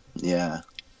 Yeah.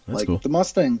 That's like cool. The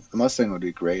Mustang would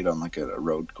be great on like a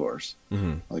road course.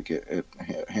 Mm-hmm. Like it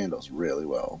handles really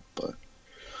well, but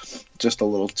just a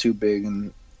little too big,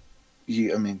 and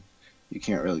you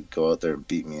can't really go out there and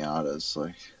beat me out as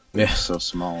like so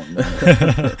small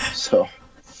and so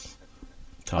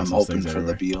I'm hoping for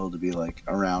the Beetle to be like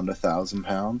around 1,000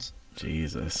 pounds.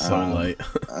 Jesus, so light.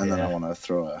 And then I want to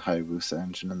throw a Hayabusa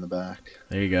engine in the back.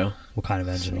 There you go. What kind of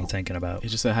engine are you thinking about? You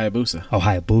just said Hayabusa. Oh,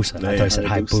 Hayabusa. I thought you said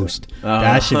High Boost. Oh.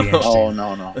 That should be interesting. Oh,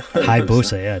 no.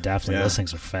 Hayabusa, yeah, definitely. Yeah. Those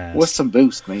things are fast. With some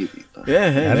boost, maybe. But.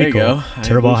 Yeah, hey, there you go.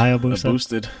 Turbo Hayabusa.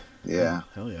 Boosted. Yeah.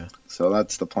 Hell yeah. So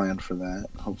that's the plan for that.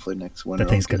 Hopefully next winter. That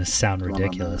thing's going to sound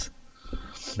ridiculous.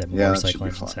 That motorcycle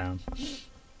engine sound.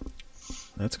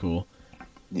 That's cool.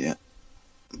 Yeah.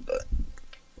 But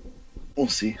we'll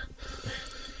see.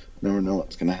 Never know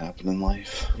what's going to happen in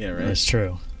life. Yeah, right. That's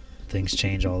true. Things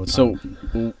change all the time.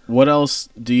 So, what else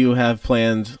do you have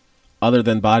planned other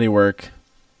than body work?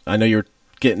 I know you're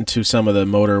getting to some of the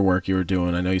motor work you were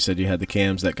doing. I know you said you had the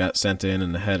cams that got sent in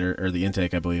and the header, or the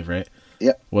intake, I believe, right?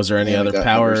 Yeah. Was there any other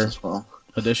power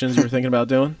additions you were thinking about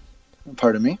doing?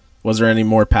 Pardon me? Was there any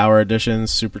more power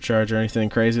additions, supercharger, anything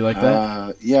crazy like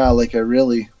that? Yeah, like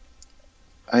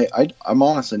I'm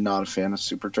honestly not a fan of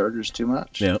superchargers too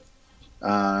much. Yep.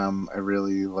 I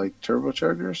really like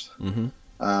turbochargers. Mm-hmm.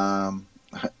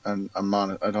 And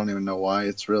I don't even know why.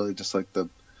 It's really just like the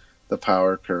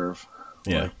power curve.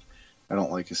 Yeah. Like, I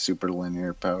don't like a super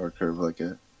linear power curve like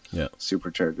a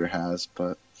supercharger has,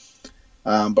 but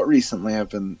recently I've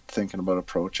been thinking about a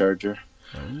Pro Charger.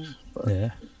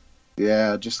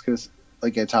 Yeah, just because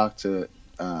like I talked to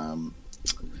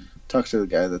the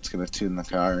guy that's gonna tune the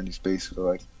car, and he's basically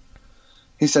like,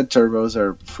 he said turbos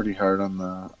are pretty hard on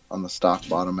the stock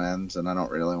bottom ends, and I don't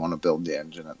really want to build the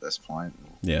engine at this point.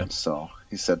 Yeah. So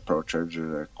he said Pro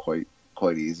Chargers are quite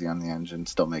easy on the engine,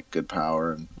 still make good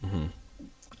power,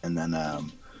 and then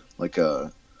like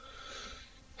a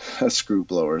screw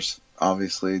blower's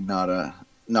obviously not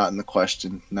in the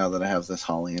question now that I have this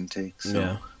Holley intake.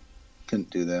 So couldn't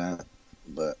do that.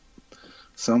 But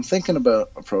so I'm thinking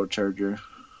about a Pro Charger,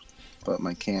 but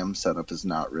my cam setup is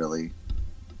not really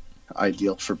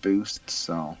ideal for boost.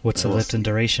 So what's the lift and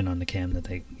duration on the cam that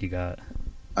you got?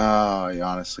 I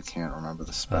honestly can't remember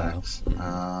the specs.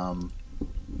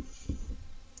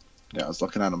 Yeah, I was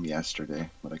looking at them yesterday,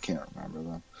 but I can't remember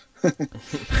them.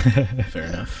 Fair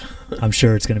enough. I'm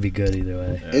sure it's going to be good either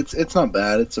way. Yeah. It's not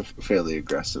bad. It's a fairly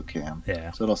aggressive cam.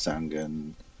 Yeah. So it'll sound good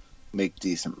and make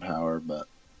decent power, but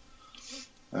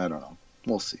I don't know.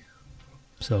 We'll see.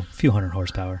 So a few hundred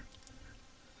horsepower.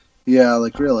 Yeah,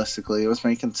 like realistically, it was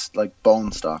making like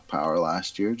bone stock power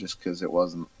last year just because it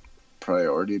wasn't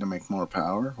priority to make more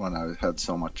power when I had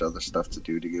so much other stuff to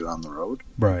do to get on the road.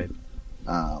 Right.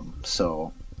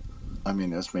 So, I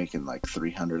mean, it was making like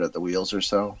 300 at the wheels or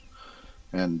so.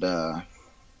 And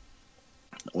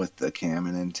with the cam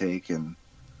and intake and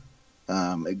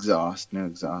new exhaust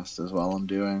as well I'm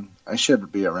doing. I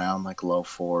should be around like low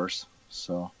fours,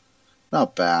 so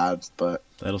not bad, but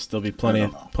that'll still be plenty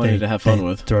to have fun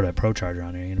with. Throw that Pro Charger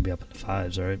on there, you're going to be up in the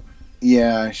fives, right?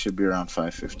 Yeah, I should be around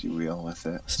 550 wheel with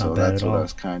it. That's so that's what I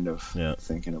was kind of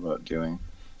thinking about doing.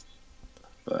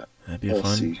 But that'd be a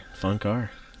fun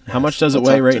car. How much does it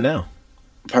weigh now?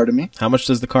 Pardon me? How much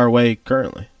does the car weigh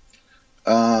currently?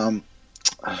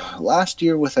 Last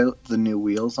year without the new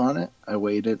wheels on it, I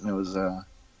weighed it and it was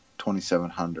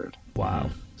 2,700.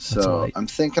 Wow. So I'm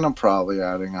thinking I'm probably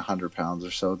adding 100 pounds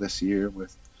or so this year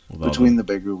between the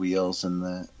bigger wheels and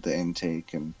the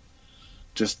intake and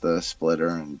just the splitter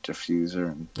and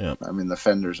diffuser. And I mean, the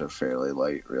fenders are fairly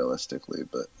light realistically,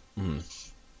 but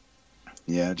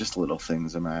yeah, just little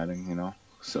things I'm adding,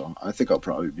 So I think I'll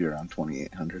probably be around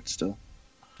 2,800 still.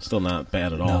 Still not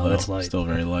bad at all, though. That's light. Still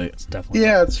very light. It's definitely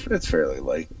it's fairly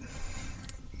light.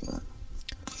 But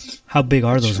how big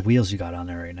are those wheels you got on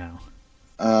there right now?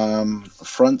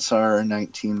 Fronts are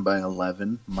 19 by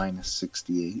 11 minus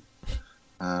 68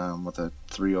 with a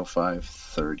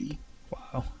 305/30.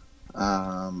 Wow.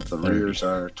 The rears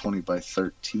are 20 by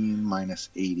 13 minus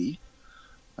 80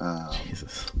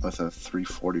 Jesus. With a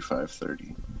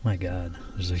 345/30. My God,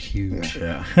 there's a huge...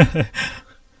 Yeah.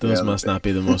 Those must not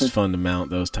be the most fun to mount,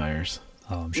 those tires.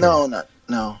 Oh, I'm sure.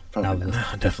 No, probably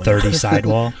not. The 30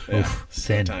 sidewall. Oof,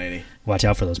 so tiny. Watch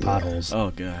out for those potholes.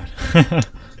 Oh, God.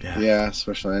 Yeah,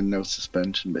 especially in no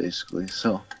suspension, basically.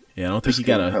 So yeah, I don't think you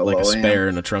got a spare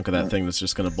in the trunk of that thing that's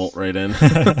just going to bolt right in.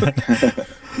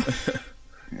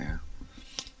 Yeah.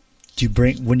 Do you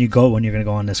bring when you're going to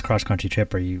go on this cross country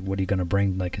trip? What are you going to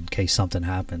bring, like, in case something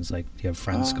happens? Like, do you have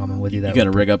friends coming with you? You got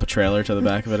to rig up a trailer to the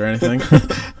back of it or anything?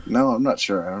 No, I'm not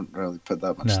sure. I don't really put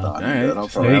that much thought into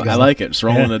it. I like it. Just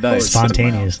rolling the dice.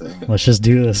 Spontaneous. Let's just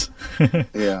do this.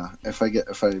 Yeah. If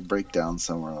I break down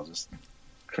somewhere, I'll just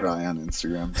cry on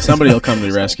Instagram. Somebody will come to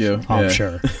the rescue. I'm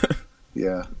sure.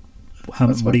 Yeah.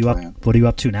 What are you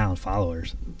up to now in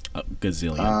followers? A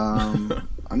gazillion.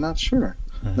 I'm not sure.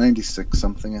 96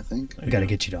 something, I think. I got to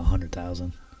get you to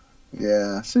 100,000.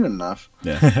 Yeah, soon enough.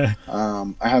 Yeah.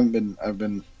 I've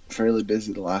been fairly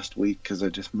busy the last week because I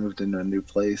just moved into a new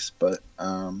place, but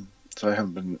so I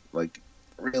haven't been like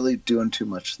really doing too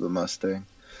much to the Mustang,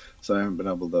 so I haven't been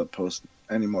able to post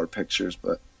any more pictures.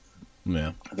 But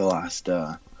the last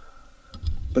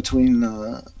between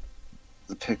the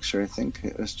picture, I think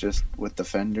it was just with the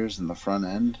fenders and the front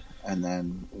end, and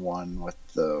then one with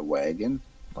the wagon.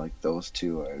 Like those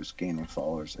two, I was gaining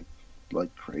followers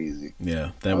like crazy.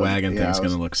 Yeah, that wagon thing's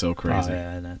going to look so crazy. Oh,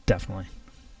 yeah, definitely.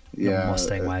 Yeah, the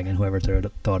Mustang wagon. Whoever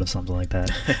thought of something like that.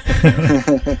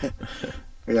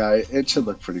 Yeah, it should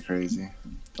look pretty crazy.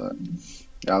 But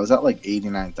yeah, I was at like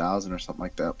 89,000 or something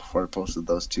like that before I posted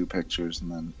those two pictures,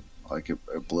 and then like it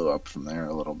blew up from there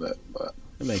a little bit. But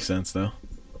it makes sense though.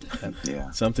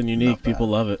 Yeah, something unique. People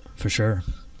love it for sure.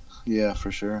 Yeah,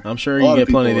 for sure. I'm sure you get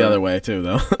plenty the other way too,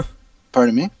 though.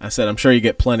 Pardon me? I said I'm sure you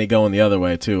get plenty going the other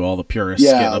way too. All the purists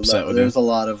getting upset with you. There's a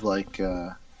lot of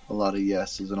a lot of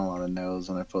yeses and a lot of nos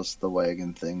when I post the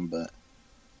wagon thing, but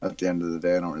at the end of the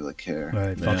day, I don't really care.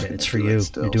 Right, fuck it. It's for you.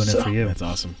 You're doing it for you. That's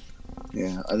awesome.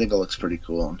 Yeah, I think it looks pretty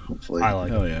cool, and hopefully,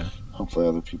 hell yeah. Hopefully,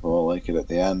 other people will like it at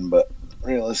the end. But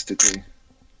realistically,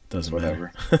 doesn't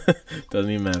matter.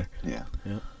 Doesn't even matter. Yeah.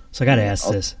 So I got to ask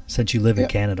this: since you live in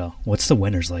Canada, what's the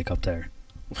winters like up there?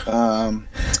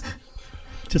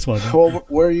 Just wondering. Well,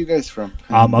 where are you guys from?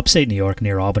 Upstate New York,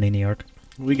 near Albany, New York.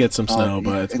 We get some snow,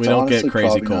 but we don't get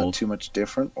crazy cold. Not too much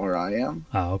different where I am.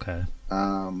 Oh, okay.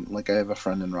 Like I have a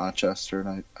friend in Rochester,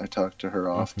 and I talk to her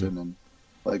often, and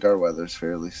like our weather's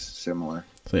fairly similar.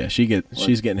 So yeah,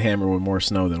 she's getting hammered with more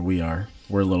snow than we are.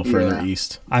 We're a little further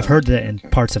east. I've heard that in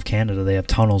parts of Canada they have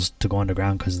tunnels to go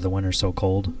underground because the winter's so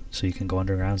cold, so you can go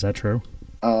underground. Is that true?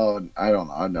 Oh, I don't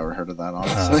know. I've never heard of that,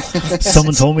 honestly.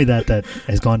 Someone told me that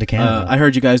has gone to Canada. I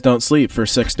heard you guys don't sleep for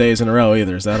 6 days in a row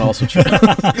either. Is that also true?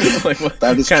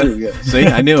 That is true, yeah. See,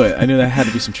 I knew it. I knew that had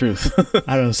to be some truth.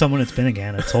 I don't know. Someone that's been in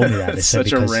Canada told me that. They said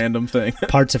such a random thing.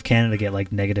 Parts of Canada get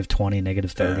like -20,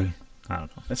 -30. Yeah. I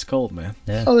don't know. That's cold, man.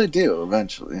 Yeah. Oh, they do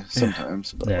eventually,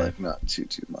 sometimes, but like not too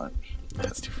much.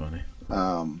 That's too funny.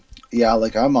 Yeah,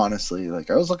 like I'm honestly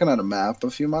like I was looking at a map a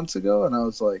few months ago, and I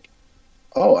was like,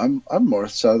 oh, I'm more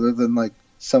southern than like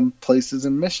some places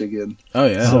in Michigan. Oh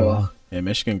yeah, so, yeah,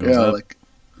 Michigan goes up. Like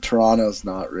Toronto's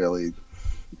not really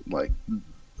like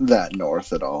that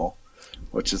north at all,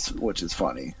 which is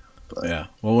funny. But, yeah.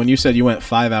 Well, when you said you went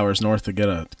 5 hours north to get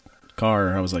a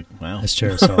car, I was like, wow. That's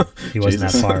true. So he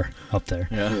wasn't that far up there.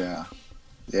 Yeah.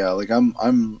 Like I'm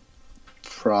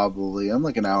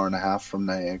like an hour and a half from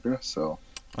Niagara, so.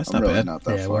 That's I'm not really bad. Not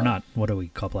that far. We're not. What are we? A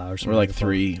couple hours. We're like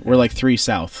 3. We're like 3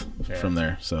 south from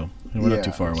there, so we're not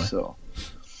too far away. So,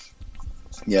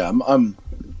 yeah, I'm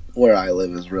where I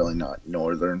live is really not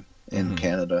northern in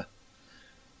Canada,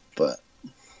 but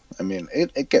I mean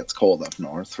it gets cold up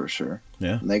north for sure.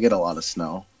 Yeah, and they get a lot of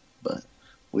snow, but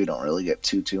we don't really get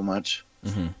too much.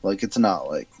 Like it's not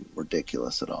like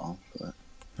ridiculous at all. But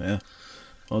yeah.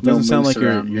 Well, it doesn't sound like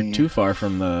you're too far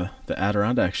from the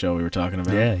Adirondack show we were talking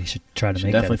about. Yeah, you should try to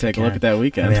make definitely that. Take a look at that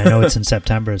weekend. I mean, I know it's in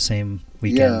September, same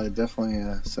weekend. Yeah, definitely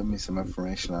send me some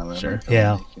information on it. Sure.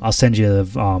 Yeah, I'll send you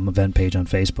the event page on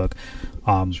Facebook.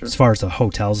 Sure. As far as the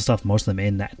hotels and stuff, most of them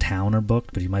in that town are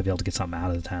booked, but you might be able to get something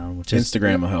out of the town. Which is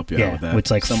Instagram will help you out with that.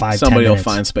 Which like 5-10 minutes. Somebody will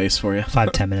find space for you.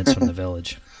 5-10 minutes from the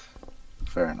village.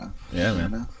 Fair enough. Yeah,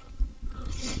 man. Enough.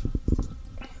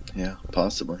 Yeah,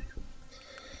 possibly.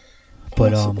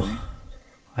 But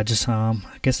I just I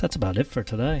guess that's about it for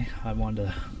today. I wanted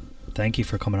to thank you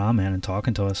for coming on, man, and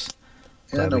talking to us.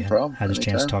 Yeah, no problem. Had this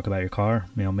chance to talk about your car.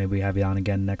 You know, maybe we have you on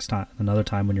again another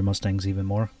time when your Mustang's even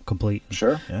more complete.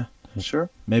 Sure. Yeah. Sure.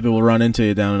 Maybe we'll run into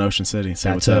you down in Ocean City.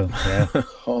 Say what's up. Yeah.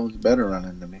 Oh, you better run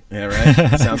into me. Yeah,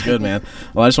 right. Sounds good, man.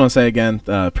 Well, I just want to say again,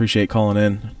 appreciate calling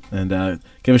in and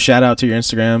give a shout out to your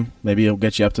Instagram. Maybe it'll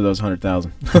get you up to those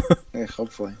 100,000. Yeah,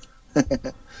 hopefully.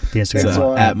 The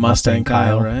Instagram at Mustang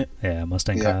Kyle, right? Yeah,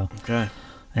 Mustang Kyle. Okay.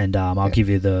 And I'll give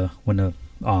you when the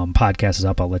podcast is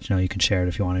up, I'll let you know. You can share it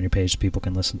if you want on your page so people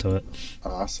can listen to it.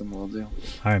 Awesome, will do.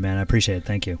 All right, man. I appreciate it.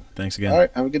 Thank you. Thanks again. All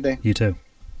right, have a good day. You too.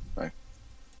 Bye.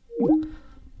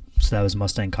 So that was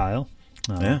Mustang Kyle.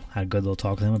 Yeah. Had a good little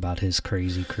talk with him about his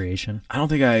crazy creation. I don't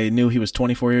think I knew he was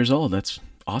 24 years old. That's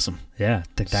awesome. Yeah.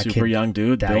 That super kid, young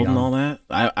dude, building all that.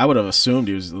 I would have assumed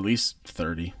he was at least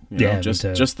 30. You know,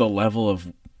 just the level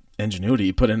of ingenuity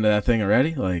you put into that thing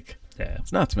already. Like,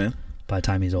 it's nuts, man. By the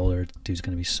time he's older, dude's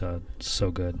going to be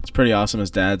so good. It's pretty awesome.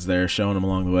 His dad's there showing him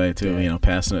along the way, too. You know,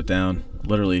 passing it down,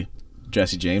 literally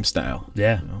Jesse James style.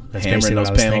 Yeah. You know, that's hammering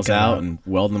those panels out and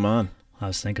welding them on. I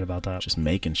was thinking about that. Just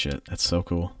making shit. That's so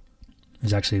cool. It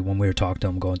was actually, when we were talking to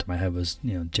him, going through my head was,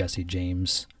 Jesse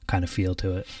James kind of feel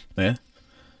to it. Yeah.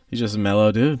 He's just a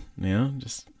mellow dude,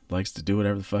 just likes to do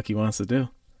whatever the fuck he wants to do.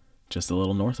 Just a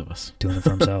little north of us. Doing it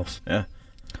for himself. Yeah.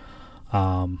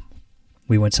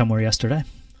 We went somewhere yesterday.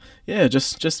 Yeah,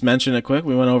 just mention it quick.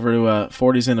 We went over to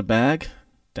 40s in a Bag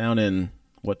down in,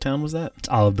 what town was that? It's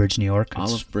Olive Bridge, New York.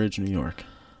 Bridge, New York.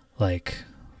 Like,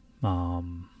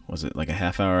 was it like a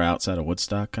half hour outside of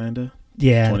Woodstock, kind of?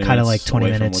 Yeah, kind of like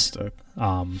 20 minutes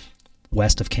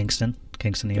west of Kingston,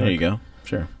 New York. There you go.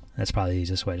 Sure. That's probably the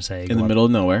easiest way to say it. In the middle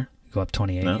of nowhere. Go up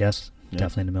 28, yes. Yeah.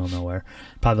 Definitely in the middle of nowhere.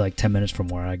 Probably like 10 minutes from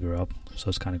where I grew up, so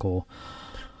it's kind of cool.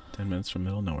 10 minutes from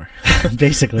middle of nowhere.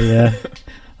 Basically, yeah.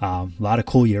 A lot of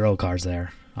cool Euro cars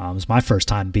there. It was my first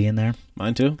time being there.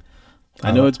 Mine too.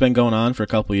 I know it's been going on for a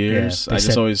couple of years. I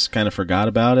just always kind of forgot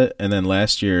about it. And then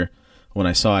last year, when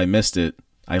I saw I missed it,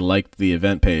 I liked the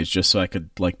event page just so I could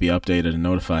like be updated and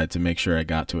notified to make sure I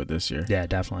got to it this year. Yeah,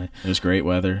 definitely. It was great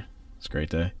weather. It's a great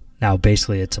day. Now,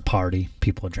 basically, it's a party.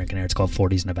 People are drinking there. It's called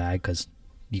 40s in a bag because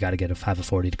you got to have a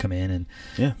 40 to come in. And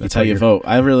yeah, that's how you vote.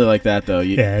 I really like that, though.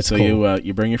 It's so cool.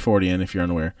 You bring your 40 in if you're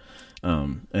unaware,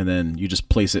 and then you just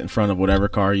place it in front of whatever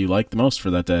car you like the most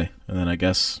for that day. And then I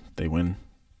guess they win,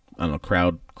 I don't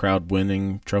know, crowd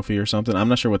winning trophy or something. I'm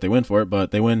not sure what they win for it,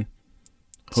 but they win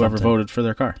whoever voted for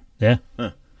their car. Yeah.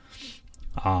 Huh.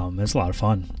 It's a lot of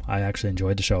fun. I actually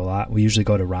enjoyed the show a lot. We usually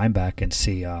go to Rhinebeck and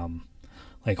see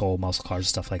like old muscle cars and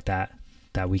stuff like that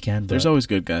weekend. There's always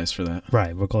good guys for that.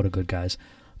 Right, we'll go to good guys.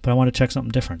 But I want to check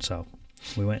something different, so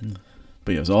we went and...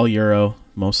 But yeah, it was all Euro,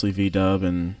 mostly VW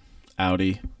and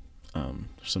Audi.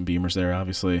 Some Beamers there,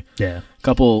 obviously. Yeah.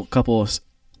 Couple of,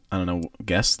 I don't know,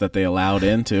 guests that they allowed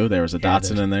in, too. There was a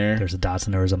Datsun in there. There's a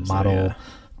Datsun. There was a Model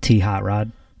T Hot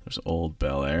Rod. There's old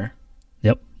Bel Air.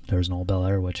 Yep. There was an old Bel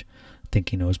Air, which... think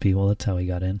he knows people. That's how he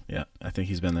got in. Yeah, I think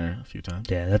he's been there a few times.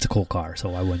 Yeah, that's a cool car. So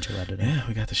why wouldn't you let it in? Yeah,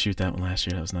 we got to shoot that one last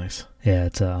year. That was nice. Yeah,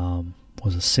 it's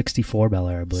was a 64 Bel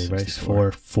Air, I believe, 64.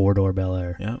 Right? Four-door Bel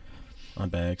Air. Yep, on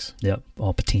bags. Yep,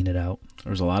 all patinaed out. There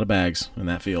was a lot of bags in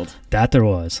that field. That there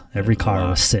was. Every car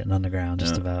was sitting on the ground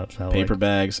just about. Felt paper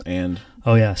bags and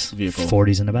vehicle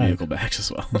 40s in a bag. Vehicle bags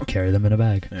as well. Carry them in a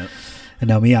bag. Yeah. And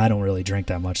now me, I don't really drink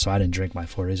that much, so I didn't drink my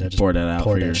 40s. I just poured that out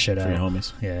for your shit out. For your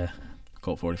homies. Yeah.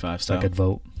 Colt 45 style. I could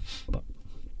vote. But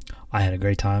I had a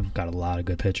great time. Got a lot of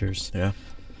good pictures. Yeah.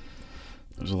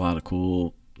 There's a lot of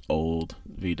cool old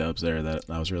V-dubs there that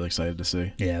I was really excited to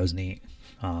see. Yeah, it was neat.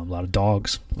 A lot of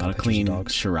dogs. A lot of clean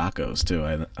dogs. Scirocco's, too.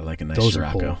 I like a nice those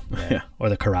Scirocco. Are cool. Yeah. Or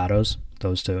the Corrados.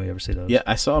 Those two. You ever see those? Yeah,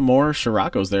 I saw more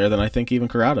Scirocco's there than I think even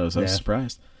Corrados. I was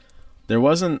surprised. There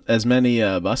wasn't as many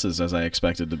buses as I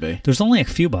expected to be. There's only a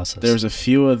few buses. There's a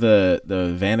few of the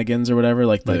Vanagons or whatever,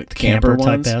 like the camper type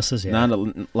ones. buses. Yeah. Not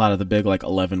a lot of the big, like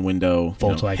 11-window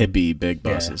hippie big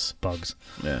buses. Yeah, bugs.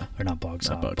 Yeah, or not bugs.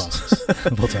 Not bugs.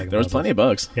 Buses. There was plenty of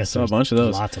bugs. Yes, saw a bunch of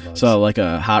those. Lots of bugs. Saw like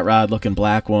a hot rod looking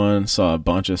black one. Saw a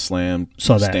bunch of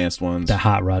stanced ones. The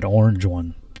hot rod orange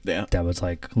one. Yeah, that was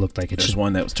looked like it. There's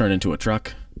one that was turned into a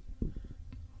truck.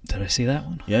 Did I see that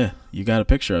one? Yeah, you got a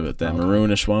picture of it. That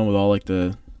maroonish one with all like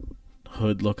the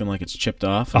hood looking like it's chipped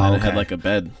off, and then it had like a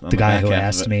bed on the guy back who half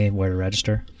asked me where to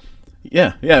register.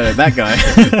 Yeah, that guy.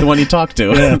 The one you talked to.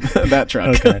 That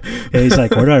truck. Okay. Yeah, he's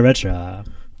like, where do I register?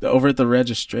 Over at the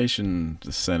registration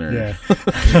center. Yeah.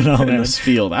 I don't know, in this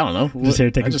field. I don't know. Just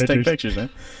here taking pictures. Take pictures, man.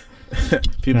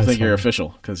 People think you're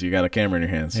official because you got a camera in your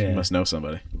hands. Yeah. You must know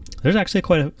somebody. There's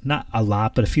actually not a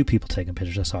lot, but a few people taking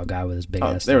pictures. I saw a guy with his big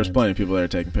ass. There was plenty of people there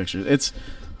taking pictures.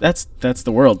 That's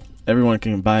the world. Everyone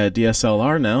can buy a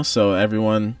DSLR now, so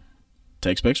everyone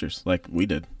takes pictures like we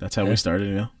did. That's how we started,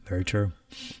 you know. Very true.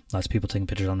 Lots of people taking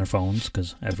pictures on their phones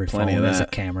because every plenty phone has a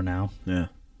camera now. Yeah.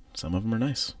 Some of them are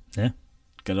nice. Yeah.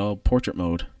 Got all portrait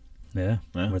mode. Yeah.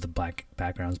 Where the black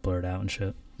background's blurred out and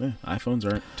shit. Yeah. iPhones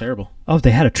aren't terrible. Oh, they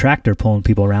had a tractor pulling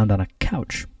people around on a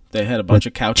couch. They had a bunch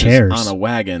of couches on a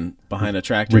wagon behind a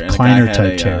tractor. Recliner and a guy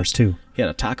type chairs, too. He had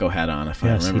a taco hat on, if I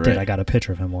remember Yes, he did. I got a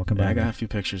picture of him walking by. I got a few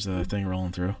pictures of that thing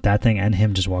rolling through. That thing and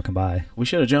him just walking by. We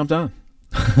should have jumped on.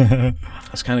 I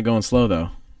was kind of going slow, though.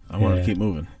 I wanted to keep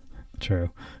moving. True.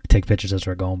 Take pictures as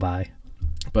we're going by.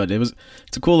 But it's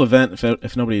a cool event.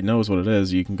 If nobody knows what it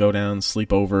is, you can go down,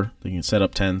 sleep over. You can set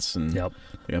up tents, and they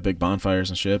got big bonfires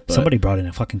and shit. But somebody brought in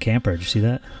a fucking camper. Did you see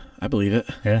that? I believe it.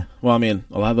 Yeah. Well, I mean,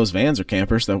 a lot of those vans are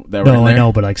campers that were in there. No, I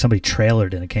know, but like somebody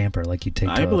trailered in a camper, like you take.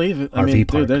 I believe it. I RV mean,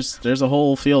 park. dude, there's a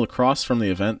whole field across from the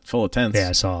event full of tents. Yeah,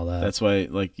 I saw that. That's why,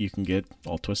 like, you can get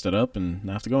all twisted up and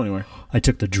not have to go anywhere. I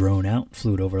took the drone out,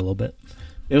 flew it over a little bit.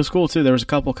 It was cool too. There was a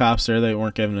couple cops there. They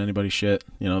weren't giving anybody shit.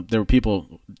 You know, there were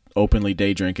people openly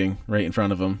day drinking right in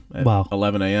front of them at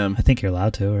 11 a.m. I think you're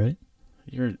allowed to, right?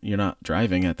 You're not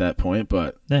driving at that point,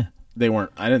 but they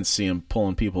weren't. I didn't see them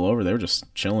pulling people over. They were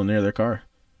just chilling near their car.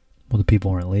 Well, the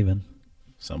people weren't leaving.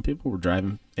 Some people were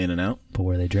driving in and out. But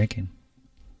were they drinking?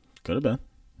 Could have been.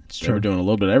 It's they true. were doing a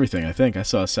little bit of everything, I think. I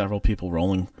saw several people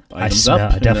rolling items up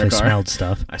I definitely in their car. smelled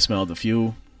stuff. I smelled a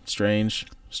few stranges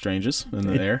in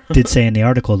the air. It did say in the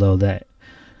article, though, that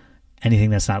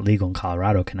anything that's not legal in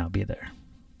Colorado cannot be there.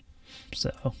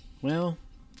 So. Well,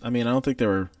 I mean, I don't think they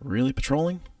were really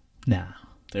patrolling. Nah.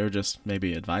 They were just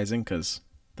maybe advising because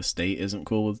the state isn't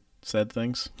cool with said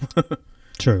things.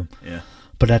 True. Yeah.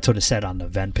 But that's what it said on the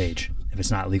event page. If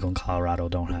it's not legal in Colorado,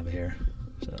 don't have it here.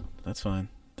 So that's fine.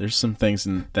 There's some things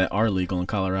that are legal in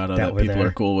Colorado that people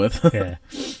are cool with. Yeah.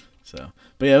 So,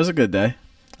 but yeah, it was a good day.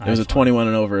 It was a 21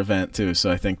 and over event too, so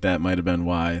I think that might have been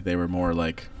why they were more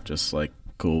like just like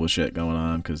cool with shit going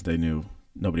on because they knew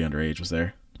nobody underage was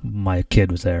there. my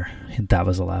kid was there. That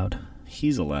was allowed.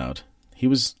 He's allowed. He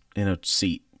was in a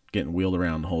seat getting wheeled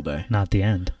around the whole day. Not the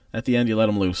end. At the end, you let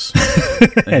him loose.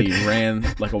 And he ran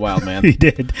like a wild man. He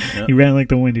did. Yep. He ran like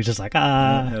the wind. He was just like,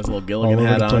 Has a little Gilligan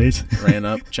hat on. Ran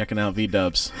up, checking out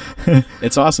V-dubs.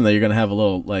 It's awesome that you're going to have a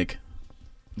little like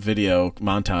video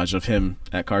montage of him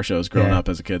at car shows growing up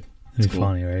as a kid. It's cool.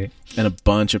 Funny, right? And a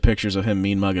bunch of pictures of him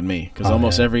mean mugging me. Because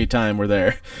almost every time we're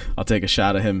there, I'll take a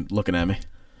shot of him looking at me.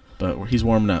 But he's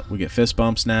warming up. We get fist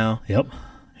bumps now. Yep.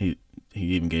 He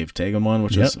even gave Tegan one,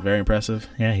 which was very impressive.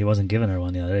 Yeah, he wasn't giving her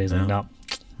one the other day. He's like, nope.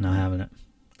 Not having it.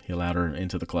 He allowed her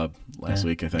into the club last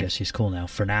week, I think. I guess she's cool now.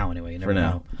 For now, anyway. You never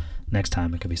know. Next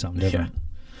time, it could be something different. Yeah.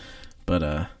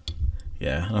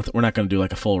 But, we're not going to do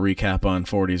like a full recap on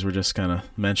 40s. We're just kind of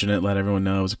mention it, let everyone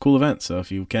know it was a cool event. So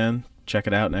if you can, check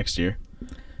it out next year.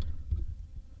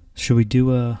 Should we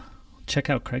do check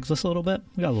out Craigslist a little bit?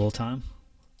 We got a little time.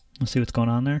 Let's see what's going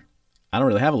on there. I don't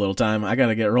really have a little time. I got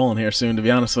to get rolling here soon, to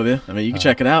be honest with you. I mean, you can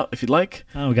check it out if you'd like.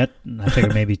 Oh, I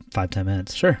figured maybe 5-10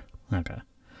 minutes. Sure. Okay.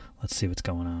 Let's see what's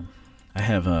going on. I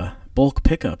have a bulk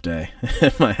pickup day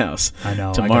at my house. I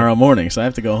know. Tomorrow morning, so I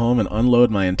have to go home and unload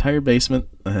my entire basement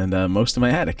and most of my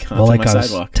attic onto my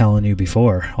sidewalk. I was telling you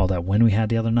before, all that wind we had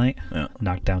the other night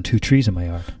knocked down 2 trees in my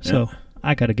yard. So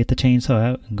I got to get the chainsaw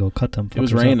out and go cut them. It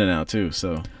was raining out too,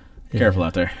 so careful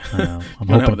out there. I know. I'm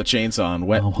hoping, out with a chainsaw on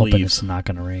wet I'm hoping leaves. It's not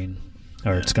going to rain,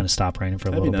 or it's going to stop raining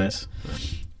for That'd a little be nice.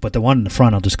 bit. But the one in the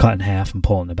front, I'll just cut in half and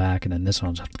pull it in the back, and then this one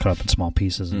I'll just cut up in small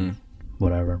pieces and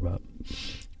whatever. But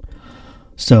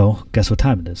so, guess what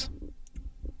time it is?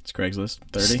 It's Craigslist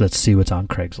 30. Let's see what's on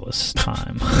Craigslist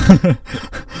time.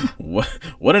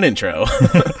 What an intro.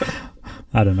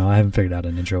 I don't know. I haven't figured out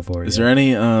an intro for it. Is there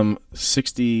any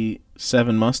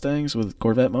 67 Mustangs with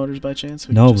Corvette motors by chance?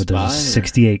 No, but there's a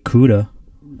 68 Cuda.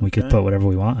 We could put whatever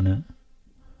we want in it.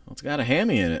 Well, it's got a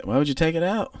Hemi in it. Why would you take it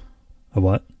out? A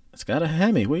what? It's got a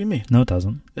Hemi. What do you mean? No, it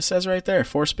doesn't. It says right there,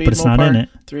 4-speed. But it's not in it.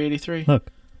 383.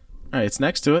 Look. All right, it's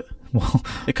next to it. Well,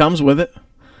 it comes with it.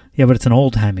 Yeah, but it's an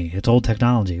old Hemi. It's old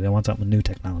technology. They want something with new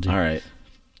technology. All right.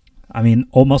 I mean,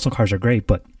 old muscle cars are great,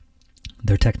 but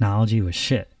their technology was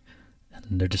shit.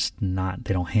 And they're just not,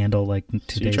 they don't handle like today's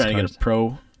cars. So you're trying to get a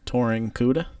pro touring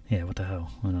CUDA? Yeah, what the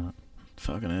hell? Why not?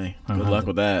 Fucking A. Good luck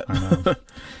with that. I know.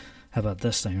 How about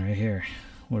this thing right here?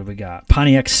 What do we got?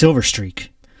 Pontiac Silver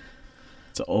Streak.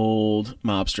 It's an old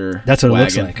mobster. That's what wagon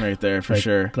it looks like. Right there, for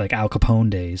sure. Like Al Capone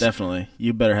days. Definitely.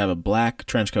 You better have a black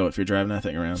trench coat if you're driving that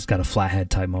thing around. It's got a flathead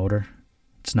type motor.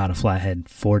 It's not a flathead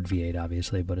Ford V8,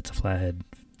 obviously, but it's a flathead.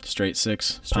 Straight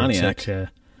six Pontiac. 6, yeah.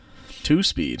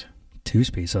 2-speed.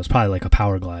 2-speed, so it's probably like a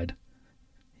Power Glide.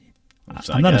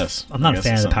 I'm not a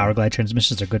fan of the Power Glide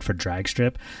transmissions. They're good for drag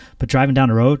strip, but driving down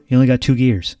the road, you only got 2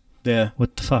 gears. Yeah.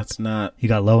 What the fuck? It's not. You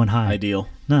got low and high. Ideal.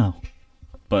 No.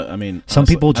 But I mean, some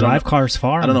people drive cars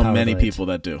far. I don't know many people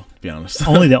that do. To be honest,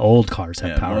 only the old cars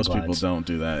have Power most Glides. People don't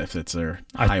do that if it's their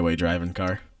highway driving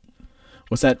car.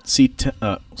 What's that? C20.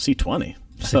 C10.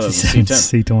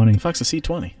 C20. The fuck's a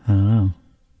C20? I don't know.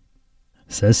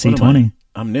 It says C20.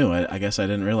 I'm new. I guess I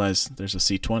didn't realize there's a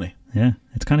C20. Yeah,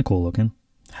 it's kind of cool looking.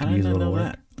 How did I know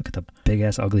that? Look at the big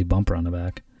ass ugly bumper on the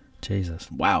back.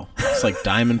 Jesus. Wow. It's like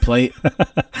diamond plate.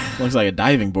 Looks like a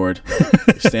diving board.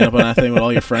 You stand up on that thing with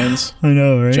all your friends. I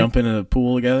know, right? Jump into the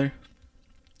pool together.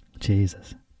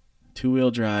 Jesus. 2-wheel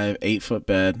drive, 8-foot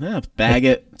bed. Yeah, bag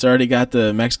it. It's already got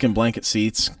the Mexican blanket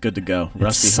seats. Good to go.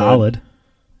 Rusty it's solid.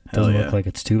 Hood. Doesn't look like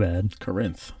it's too bad.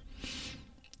 Corinth.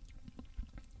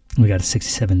 We got a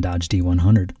 67 Dodge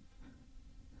D100.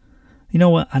 You know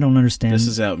what? I don't understand. This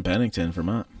is out in Bennington,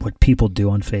 Vermont. What people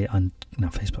do on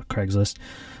not Facebook, Craigslist,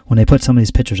 when they put some of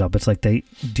these pictures up, it's like, do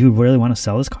you really want to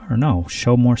sell this car or no?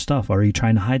 Show more stuff. Or are you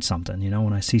trying to hide something? You know,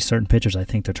 when I see certain pictures, I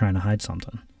think they're trying to hide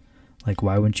something. Like,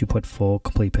 why wouldn't you put full,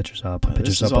 complete pictures up?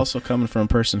 This is also coming from a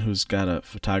person who's got a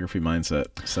photography mindset,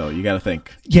 so you got to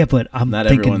think. Yeah, but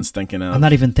everyone's thinking. I'm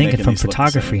not even thinking from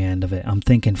photography end of it. I'm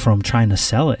thinking from trying to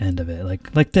sell it end of it.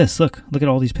 Like this. Look at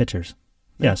all these pictures.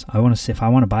 Yes, I want to see. If I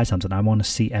want to buy something, I want to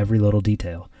see every little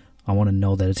detail. I want to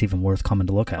know that it's even worth coming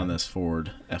to look at. On this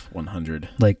Ford F100.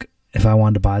 Like, if I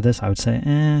wanted to buy this, I would say,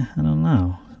 I don't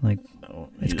know. Like,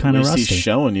 it's kind of rusty. He's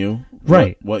showing you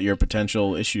what your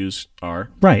potential issues are.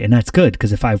 Right, and that's good,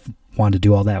 because if I wanted to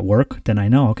do all that work, then I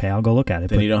know, okay, I'll go look at it.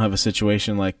 Then you don't have a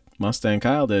situation like Mustang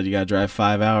Kyle did. You got to drive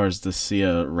 5 hours to see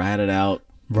a ratted out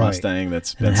Mustang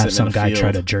that's been sitting in a field. And have some guy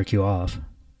try to jerk you off.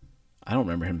 I don't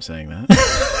remember him saying that.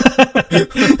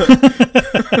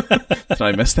 Did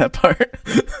I miss that part?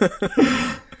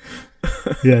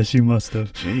 Yes, you must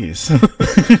have. Jeez.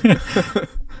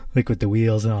 Like with the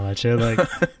wheels and all that shit. Like.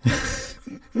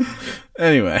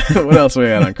 Anyway, what else we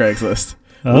got on Craigslist?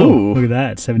 Oh, Ooh. look at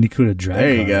that. 70 CUDA drag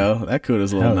There you car. go. That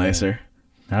CUDA's a little nicer.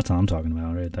 That's what I'm talking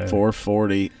about right there.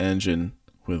 440 engine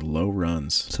with low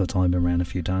runs. So it's only been ran a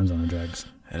few times on the drags.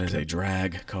 That is a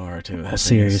drag car, too. All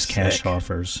serious cash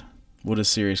offers. What is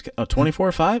serious?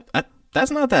 24.5?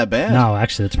 That's not that bad. No,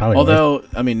 actually, it's probably Although,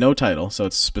 I mean, no title, so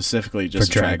it's specifically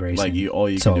just for drag racing. Like, all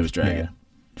you can do is drag it.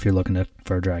 If you're looking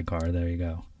for a drag car, there you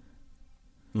go.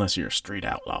 Unless you're a street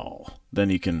outlaw. Then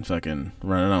you can fucking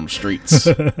run it on the streets.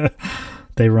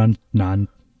 They run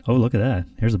Oh, look at that.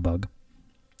 Here's a bug.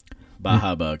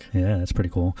 Baja Bug. Yeah, that's pretty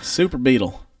cool. Super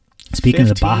Beetle. Speaking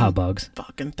of Baja bugs.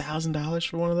 Fucking $1,000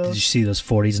 for one of those? Did you see those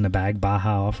 40s in a bag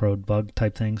Baja off-road bug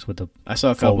type things with the I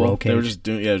saw a couple. They were just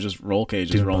doing, just roll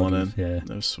cages rolling buggies, in. Yeah.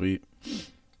 That was sweet.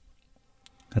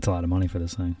 That's a lot of money for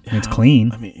this thing. Yeah, it's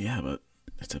clean. I mean, yeah, but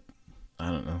I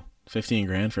don't know,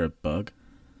 $15,000 for a bug.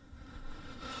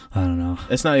 I don't know.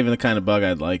 It's not even the kind of bug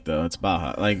I'd like, though. It's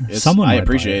Baja. Like, I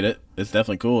appreciate it. It's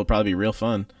definitely cool. It'd probably be real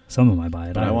fun. Someone might buy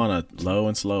it. But I want a low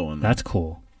and slow one. That's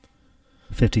cool.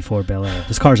 54 Bel Air.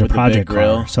 This car's a With project the big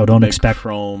grill, car, so don't expect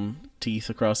chrome teeth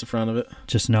across the front of it.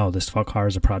 Just know this car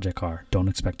is a project car. Don't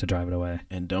expect to drive it away.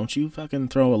 And don't you fucking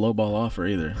throw a lowball offer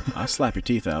either. I'll slap your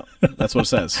teeth out. That's what it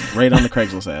says right on the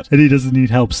Craigslist ad. And he doesn't need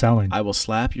help selling. I will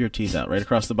slap your teeth out right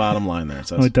across the bottom line there. It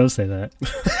says. Oh, it does say that.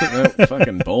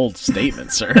 Fucking bold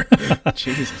statement, sir.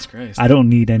 Jesus Christ. I don't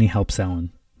need any help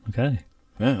selling. Okay.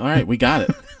 Yeah, all right, we got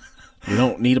it. We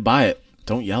don't need to buy it.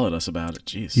 Don't yell at us about it.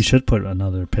 Jeez. You should put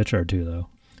another picture or two, though.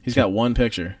 He's got one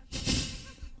picture.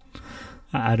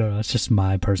 I don't know. It's just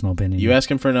my personal opinion. You ask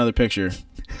him for another picture,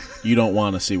 you don't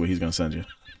want to see what he's going to send you.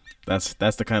 That's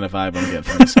the kind of vibe I'm getting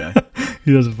from this guy.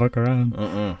 He doesn't fuck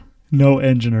around. No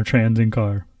engine or trans in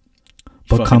car.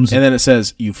 But and then it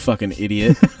says, you fucking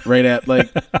idiot. Right at,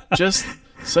 just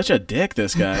such a dick,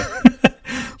 this guy.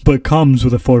 But comes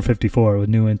with a 454 with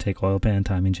new intake, oil pan,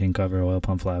 timing chain cover, oil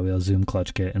pump flywheel, zoom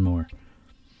clutch kit, and more.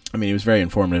 I mean, he was very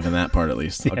informative in that part, at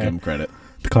least. I'll give him credit.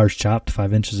 The car's chopped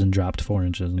 5 inches and dropped 4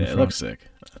 inches in the front. It looks sick.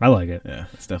 I like it. Yeah,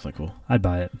 it's definitely cool. I'd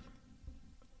buy it.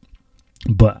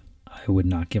 But I would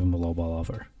not give him a lowball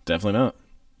offer. Definitely not.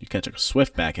 You catch a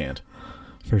swift backhand.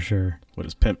 For sure. With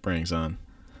his pimp rings on.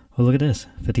 Oh, look at this.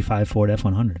 55 Ford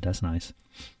F100. That's nice.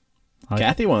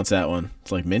 Kathy wants that one.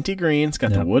 It's like minty green. It's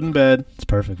got the wooden bed. It's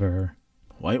perfect for her.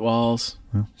 White walls.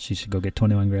 Well, she should go get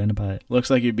 21 grand to buy it. Looks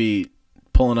like you'd be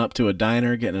pulling up to a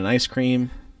diner, getting an ice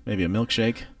cream, maybe a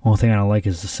milkshake. Only thing I don't like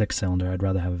is the 6-cylinder. I'd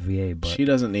rather have a V8. But she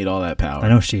doesn't need all that power. I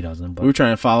know she doesn't. But we were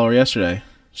trying to follow her yesterday.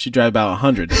 She drive about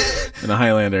 100 in a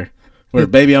Highlander. With a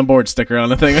baby on board sticker on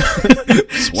the thing.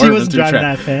 She wasn't driving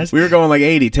that fast. We were going like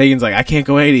 80. Tegan's like, I can't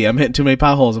go 80. I'm hitting too many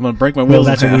potholes. I'm going to break my wheels.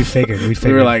 Well, that's what we figured.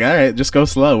 We were like, all right, just go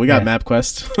slow. We got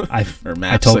MapQuest. Or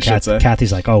Maps, I told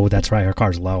Kathy's like, oh, that's right. Her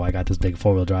car's low. I got this big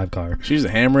 4-wheel drive car. She's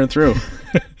hammering through.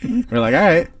 We're like, all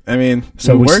right. I mean,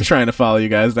 so we're trying to follow you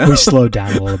guys now. We slowed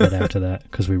down a little bit after that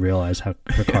because we realized how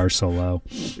her car's so low.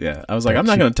 Yeah. I was like, I'm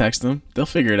not going to text them. They'll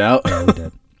figure it out. Yeah, we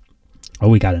did. Oh,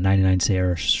 we got a 99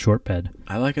 Sierra short bed.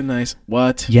 I like a nice...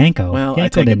 What? Yanko. Well, Yanko I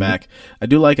take it back. I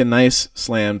do like a nice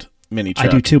slammed mini truck.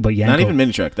 I do too, but Yanko... Not even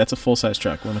mini truck. That's a full-size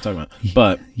truck. What am I talking about?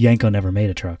 But... Yanko never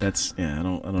made a truck. That's... Yeah, I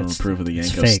don't approve of the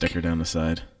Yanko sticker down the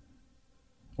side.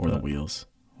 Or the wheels.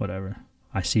 Whatever.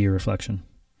 I see your reflection.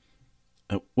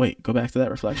 Oh, wait, go back to that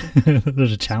reflection?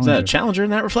 There's a Challenger. Is that a Challenger in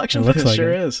that reflection? It looks like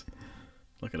sure it. is.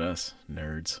 Look at us,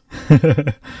 nerds.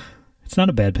 It's not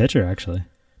a bad picture, actually.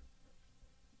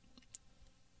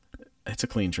 It's a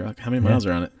clean truck. How many miles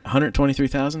are on it?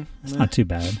 123,000? It's not too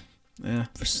bad. Yeah,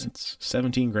 it's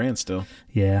 17 grand still.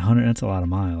 Yeah, 100. That's a lot of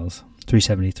miles.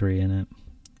 373 in it.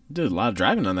 Did a lot of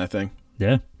driving on that thing.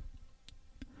 Yeah.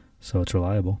 So it's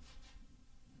reliable.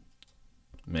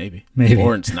 Maybe.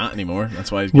 Or it's not anymore.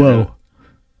 That's why he's Whoa.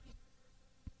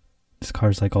 This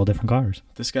car's like all different cars.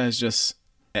 This guy's just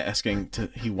asking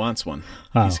he wants one.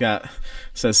 Oh. He's got,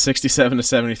 says 67 to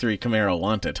 73 Camaro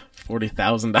wanted.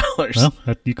 $40,000.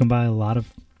 Well, you can buy a lot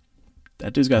of.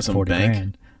 That dude's got some bank.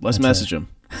 Grand. Let's message him.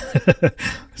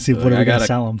 See what we gotta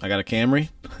sell him. I got a Camry,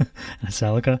 and a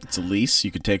Celica. It's a lease.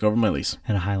 You can take over my lease.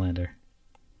 And a Highlander.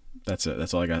 That's it.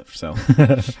 That's all I got for sale.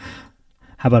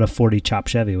 How about a 40 chop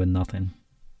Chevy with nothing?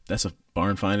 That's a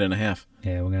barn find and a half.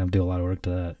 Yeah, we're gonna do a lot of work to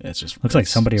that. Yeah, it's just looks like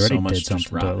somebody already did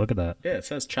something to it. Look at that. Yeah, it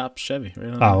says chop Chevy.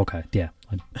 Right on okay. Yeah,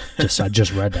 I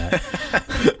just read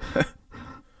that.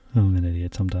 I'm an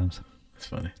idiot sometimes. It's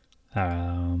funny.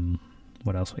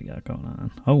 What else we got going on?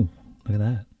 Oh, look at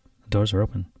that. The doors are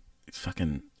open. These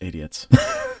fucking idiots.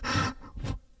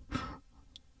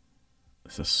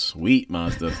 It's a sweet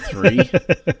Mazda 3.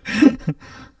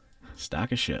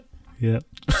 Stock of shit. Yep.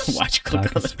 Why'd you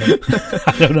click on it?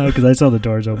 I don't know, because I saw the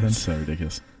doors open. That's so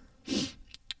ridiculous.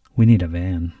 We need a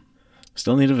van.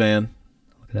 Still need a van.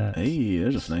 Look at that. Hey,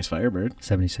 there's a nice Firebird.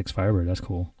 76 Firebird. That's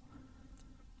cool.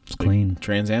 It's clean.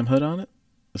 Trans Am hood on it?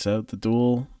 Is that the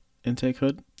dual intake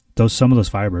hood? Some of those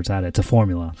Firebirds had it. It's a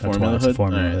Formula. That's Formula hood? It's a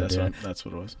Formula hood, That's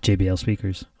what it was. JBL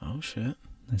speakers. Oh, shit.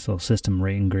 Nice little system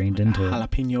right ingrained into it.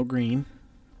 Jalapeno green.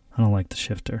 I don't like the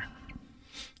shifter.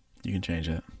 You can change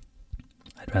that.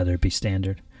 I'd rather it be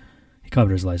standard. He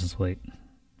covered his license plate.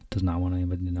 Does not want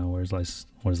anybody to know what his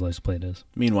license plate is.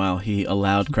 Meanwhile, he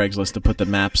allowed Craigslist to put the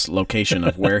map's location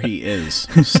of where he is,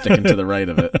 sticking to the right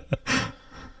of it.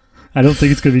 I don't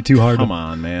think it's going to be too hard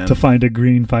to find a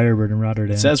green Firebird in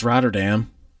Rotterdam. It says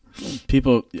Rotterdam.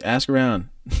 People, ask around.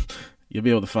 You'll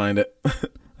be able to find it.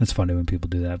 It's funny when people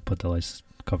do that,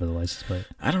 cover the license plate.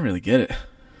 I don't really get it.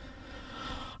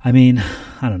 I mean,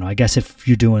 I don't know. I guess if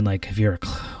you're doing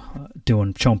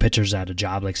showing pictures at a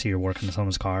job, like say you're working on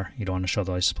someone's car, you don't want to show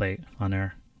the license plate on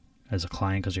there as a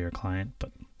client because you're a client.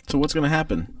 But so what's going to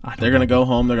happen? They're going to go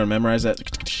home. They're going to memorize that,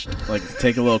 like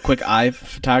take a little quick eye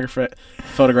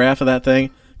photograph of that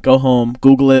thing, go home,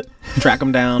 Google it, track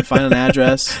them down, find an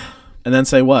address, and then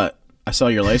say what? I saw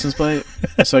your license plate.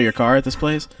 I saw your car at this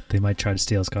place. They might try to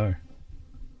steal his car.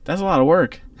 That's a lot of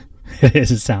work. It is.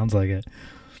 It sounds like it.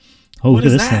 Oh, look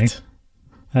at this thing.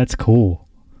 That's cool.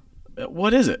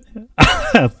 What is it?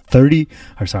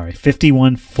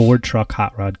 51 Ford truck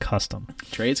hot rod custom.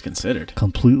 Trades considered.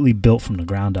 Completely built from the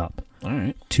ground up. All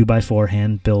right. 2x4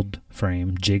 hand build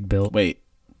frame, jig built. Wait,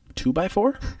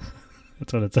 2x4?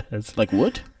 That's what it says. Like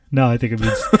wood? No, I think it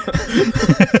means.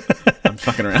 I'm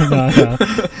fucking around. No.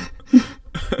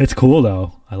 It's cool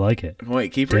though. I like it.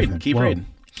 Wait, keep reading. Keep reading.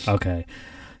 Okay.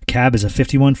 Cab is a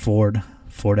 51 Ford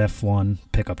F1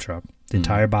 pickup truck. The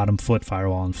entire bottom foot,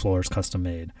 firewall, and floor is custom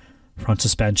made. Front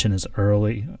suspension is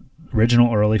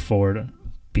original early Ford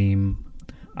I-beam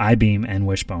and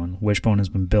wishbone. Wishbone has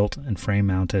been built and frame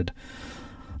mounted.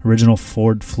 Original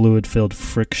Ford fluid-filled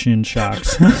friction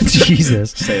shocks.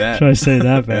 Jesus. Say that. Should I say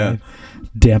that, man? Yeah.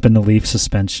 Dampen the leaf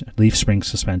spring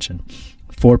suspension.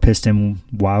 4-piston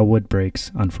Wildwood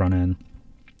brakes on front end.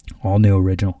 All new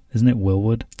original. Isn't it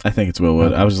Willwood? I think it's Willwood.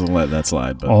 Okay. I was just going to let that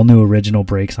slide. But. All new original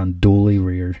brakes on dually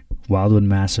rear. Wildwood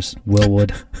Masters.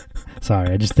 Willwood.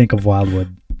 Sorry, I just think of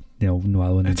Wildwood.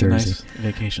 Wildwood, New Jersey. Nice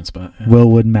vacation spot. Yeah.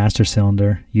 Willwood Master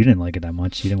Cylinder. You didn't like it that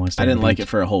much. You didn't want to stay. I didn't like it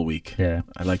for a whole week. Yeah.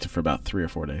 I liked it for about 3 or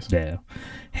 4 days. Yeah.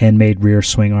 Handmade rear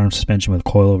swing arm suspension with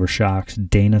coilover shocks.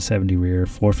 Dana 70 rear.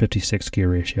 456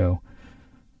 gear ratio.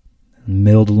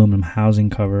 Milled aluminum housing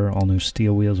cover. All new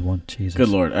steel wheels. Jesus. Good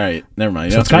Lord. All right. Never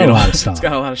mind. So it's got a lot of stuff. It's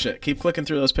got a lot of shit. Keep clicking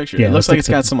through those pictures. Yeah, it looks like it's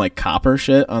got some like copper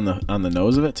shit on the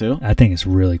nose of it too. I think it's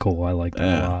really cool. I like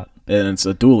that a lot. And it's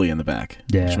a dually in the back,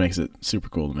 yeah, which makes it super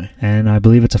cool to me. And I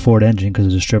believe it's a Ford engine because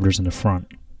the distributor's in the front.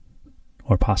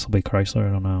 Or possibly Chrysler.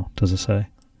 I don't know. Does it say?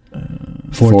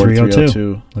 Ford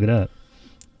 302. Look at that.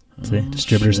 See?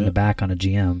 Distributor's in the back on a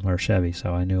GM or a Chevy,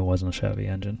 so I knew it wasn't a Chevy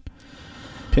engine.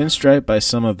 Pinstripe by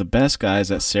some of the best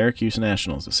guys at Syracuse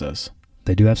Nationals, it says.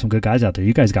 They do have some good guys out there.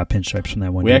 You guys got pinstripes from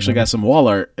that one. We actually got some wall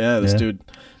art. Yeah, this dude.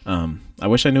 I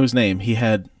wish I knew his name. He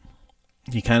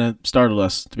kind of startled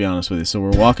us, to be honest with you. So we're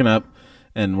walking up,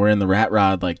 and we're in the Rat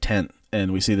Rod tent,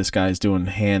 and we see this guy's doing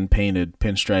hand-painted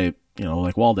pinstripe,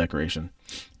 like wall decoration.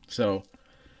 So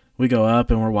we go up,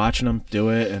 and we're watching him do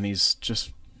it, and he's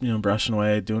just, brushing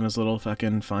away, doing his little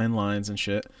fucking fine lines and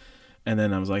shit. And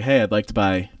then I was like, hey, I'd like to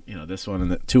buy, this one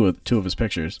and two of his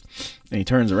pictures. And he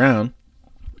turns around,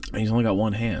 and he's only got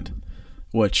one hand,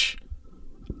 which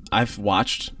I've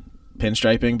watched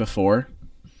pinstriping before,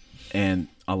 and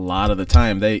a lot of the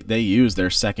time they use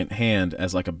their second hand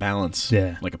as like a balance,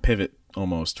 like a pivot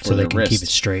almost for their wrist. So they can keep it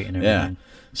straight and everything. Yeah.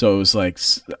 So it was like,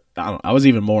 I was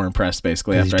even more impressed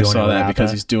basically after I saw that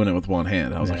because he's doing it with one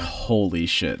hand. I was like, holy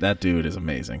shit, that dude is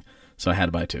amazing. So I had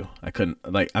to buy two. I couldn't,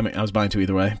 I was buying two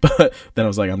either way, but then I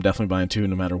was like, I'm definitely buying two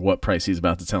no matter what price he's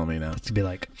about to tell me now. To be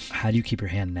like, how do you keep your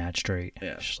hand that straight?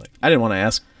 Yeah. I didn't want to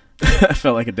ask. I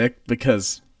felt like a dick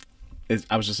because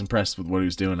I was just impressed with what he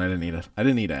was doing. I didn't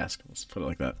need to ask. Let's put it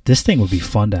like that. This thing would be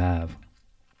fun to have.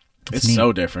 It's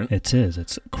so different. It is.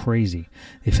 It's crazy.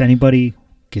 If anybody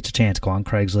gets a chance, go on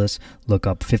Craigslist, look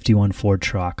up 51 Ford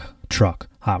truck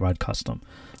hot rod custom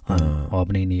on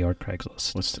Albany, New York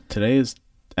Craigslist. Today is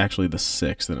actually the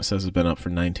 6th, and it says it's been up for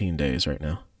 19 days right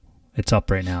now. It's up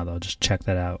right now, though. Just check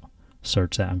that out.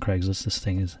 Search that on Craigslist. This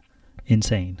thing is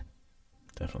insane.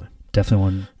 Definitely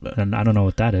one. And I don't know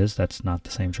what that is. That's not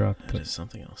the same truck. It is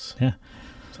something else. Yeah.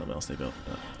 Something else they built.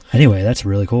 But. Anyway, that's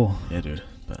really cool. Yeah, dude.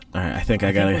 But all right, I think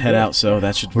I got to head out, so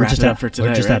that should wrap it up for today.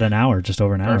 We're just right? at an hour, just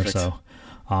over an hour. So,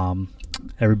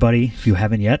 everybody, if you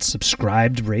haven't yet,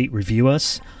 subscribe, rate, review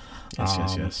us.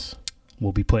 Yes.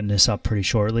 we'll be putting this up pretty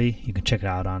shortly. You can check it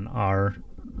out on our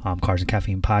Cars and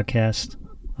Caffeine podcast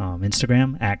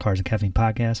Instagram, at Cars and Caffeine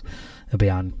podcast. It'll be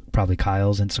on probably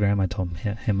Kyle's Instagram. I told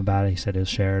him about it. He said he'll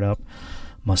share it up.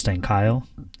 Mustang Kyle.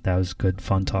 That was good,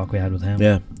 fun talk we had with him.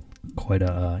 Yeah. Quite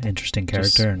a interesting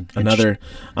character. And another,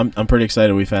 I'm pretty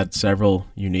excited. We've had several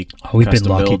unique. We've been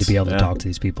lucky builds. to be able to talk to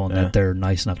these people, and that they're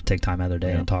nice enough to take time out of their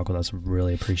day and talk with us. We're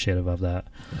really appreciative of that.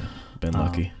 Yeah, been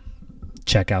lucky.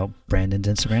 Check out Brandon's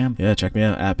Instagram. Yeah, check me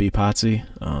out at bpotsy.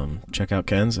 Check out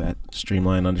Ken's at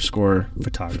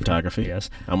streamline_photography.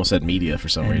 Yes. I almost said media for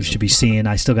some reason. You should be seeing,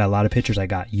 I still got a lot of pictures. I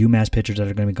got UMass pictures that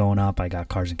are going to be going up. I got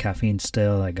Cars and Caffeine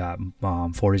still. I got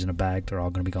 40s in a bag. They're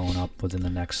all going to be going up within the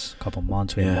next couple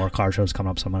months. We have more car shows coming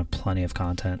up, so I'm going to have plenty of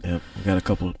content. Yep. We got a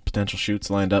couple potential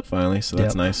shoots lined up finally, so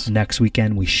that's nice. Next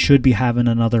weekend, we should be having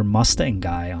another Mustang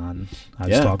guy on. I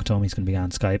was talking to him. He's going to be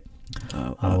on Skype.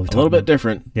 A little bit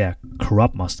different. Yeah,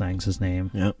 Corrupt Mustang's his name.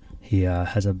 Yep. He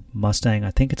has a Mustang.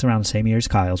 I think it's around the same year as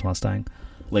Kyle's Mustang.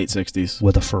 Late 60s.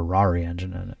 With a Ferrari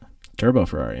engine in it. Turbo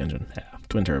Ferrari engine. Yeah.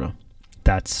 Twin turbo.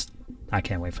 I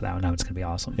can't wait for that one. Now it's going to be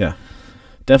awesome. Yeah.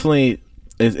 Definitely,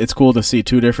 it's cool to see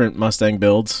two different Mustang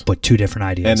builds. But two different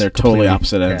ideas. And they're totally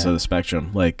opposite ends of the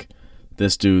spectrum. Like,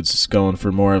 this dude's going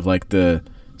for more of like the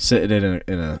sitting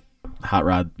in a hot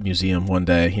rod museum one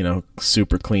day,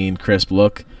 super clean, crisp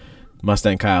look.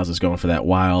 Mustang Kyle's is going for that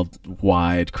wild,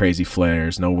 wide, crazy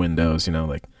flares, no windows,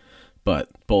 but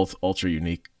both ultra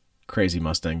unique, crazy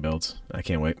Mustang builds. I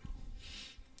can't wait.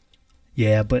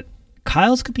 Yeah, but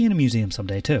Kyle's could be in a museum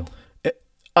someday too.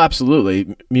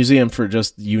 Absolutely. Museum for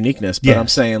just uniqueness, but I'm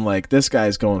saying like this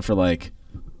guy's going for like,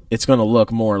 it's going to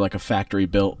look more like a factory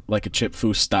built, like a Chip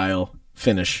Foose style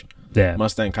finish. Yeah.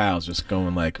 Mustang Kyle's just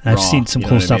going like I've raw, seen some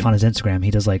cool stuff on his Instagram. He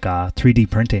does like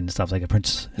 3D printing and stuff, like it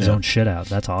prints his own shit out.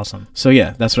 That's awesome. So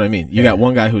yeah, that's what I mean. You got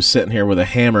one guy who's sitting here with a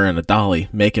hammer and a dolly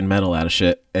making metal out of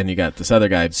shit, and you got this other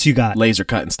guy laser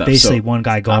cutting stuff. Basically one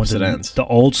guy going to the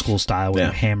old school style where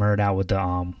you hammer it out with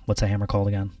the what's that hammer called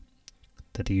again?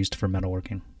 That they used for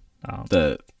metalworking.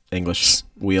 The English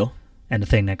wheel. And the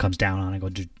thing that comes down on and go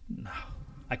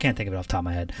I can't think of it off the top of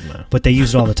my head. No. But they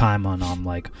use it all the time on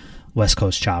like West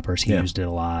Coast choppers. He used it a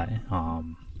lot,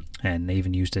 and they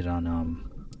even used it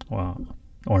on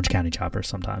Orange County choppers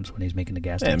sometimes when he's making the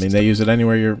gas. Yeah, I mean they use it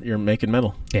anywhere you're making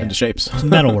metal into shapes. It's a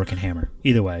metalworking hammer.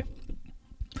 Either way,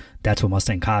 that's what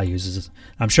Mustang Kyle uses.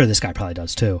 I'm sure this guy probably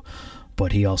does too,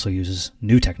 but he also uses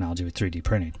new technology with 3D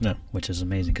printing, which is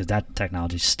amazing because that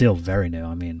technology is still very new.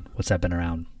 I mean, what's that been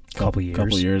around? A couple years.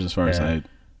 Couple years as far as I'm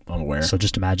aware. So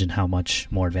just imagine how much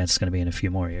more advanced it's going to be in a few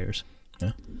more years.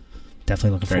 Yeah.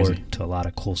 Definitely looking forward to a lot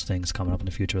of cool things coming up in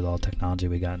the future with all the technology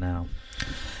we got now.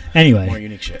 Anyway. More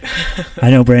unique shit.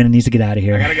 I know Brandon needs to get out of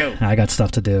here. I gotta go. I got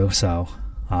stuff to do. So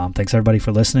thanks everybody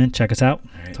for listening. Check us out.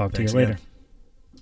 Right, talk to you later. Again.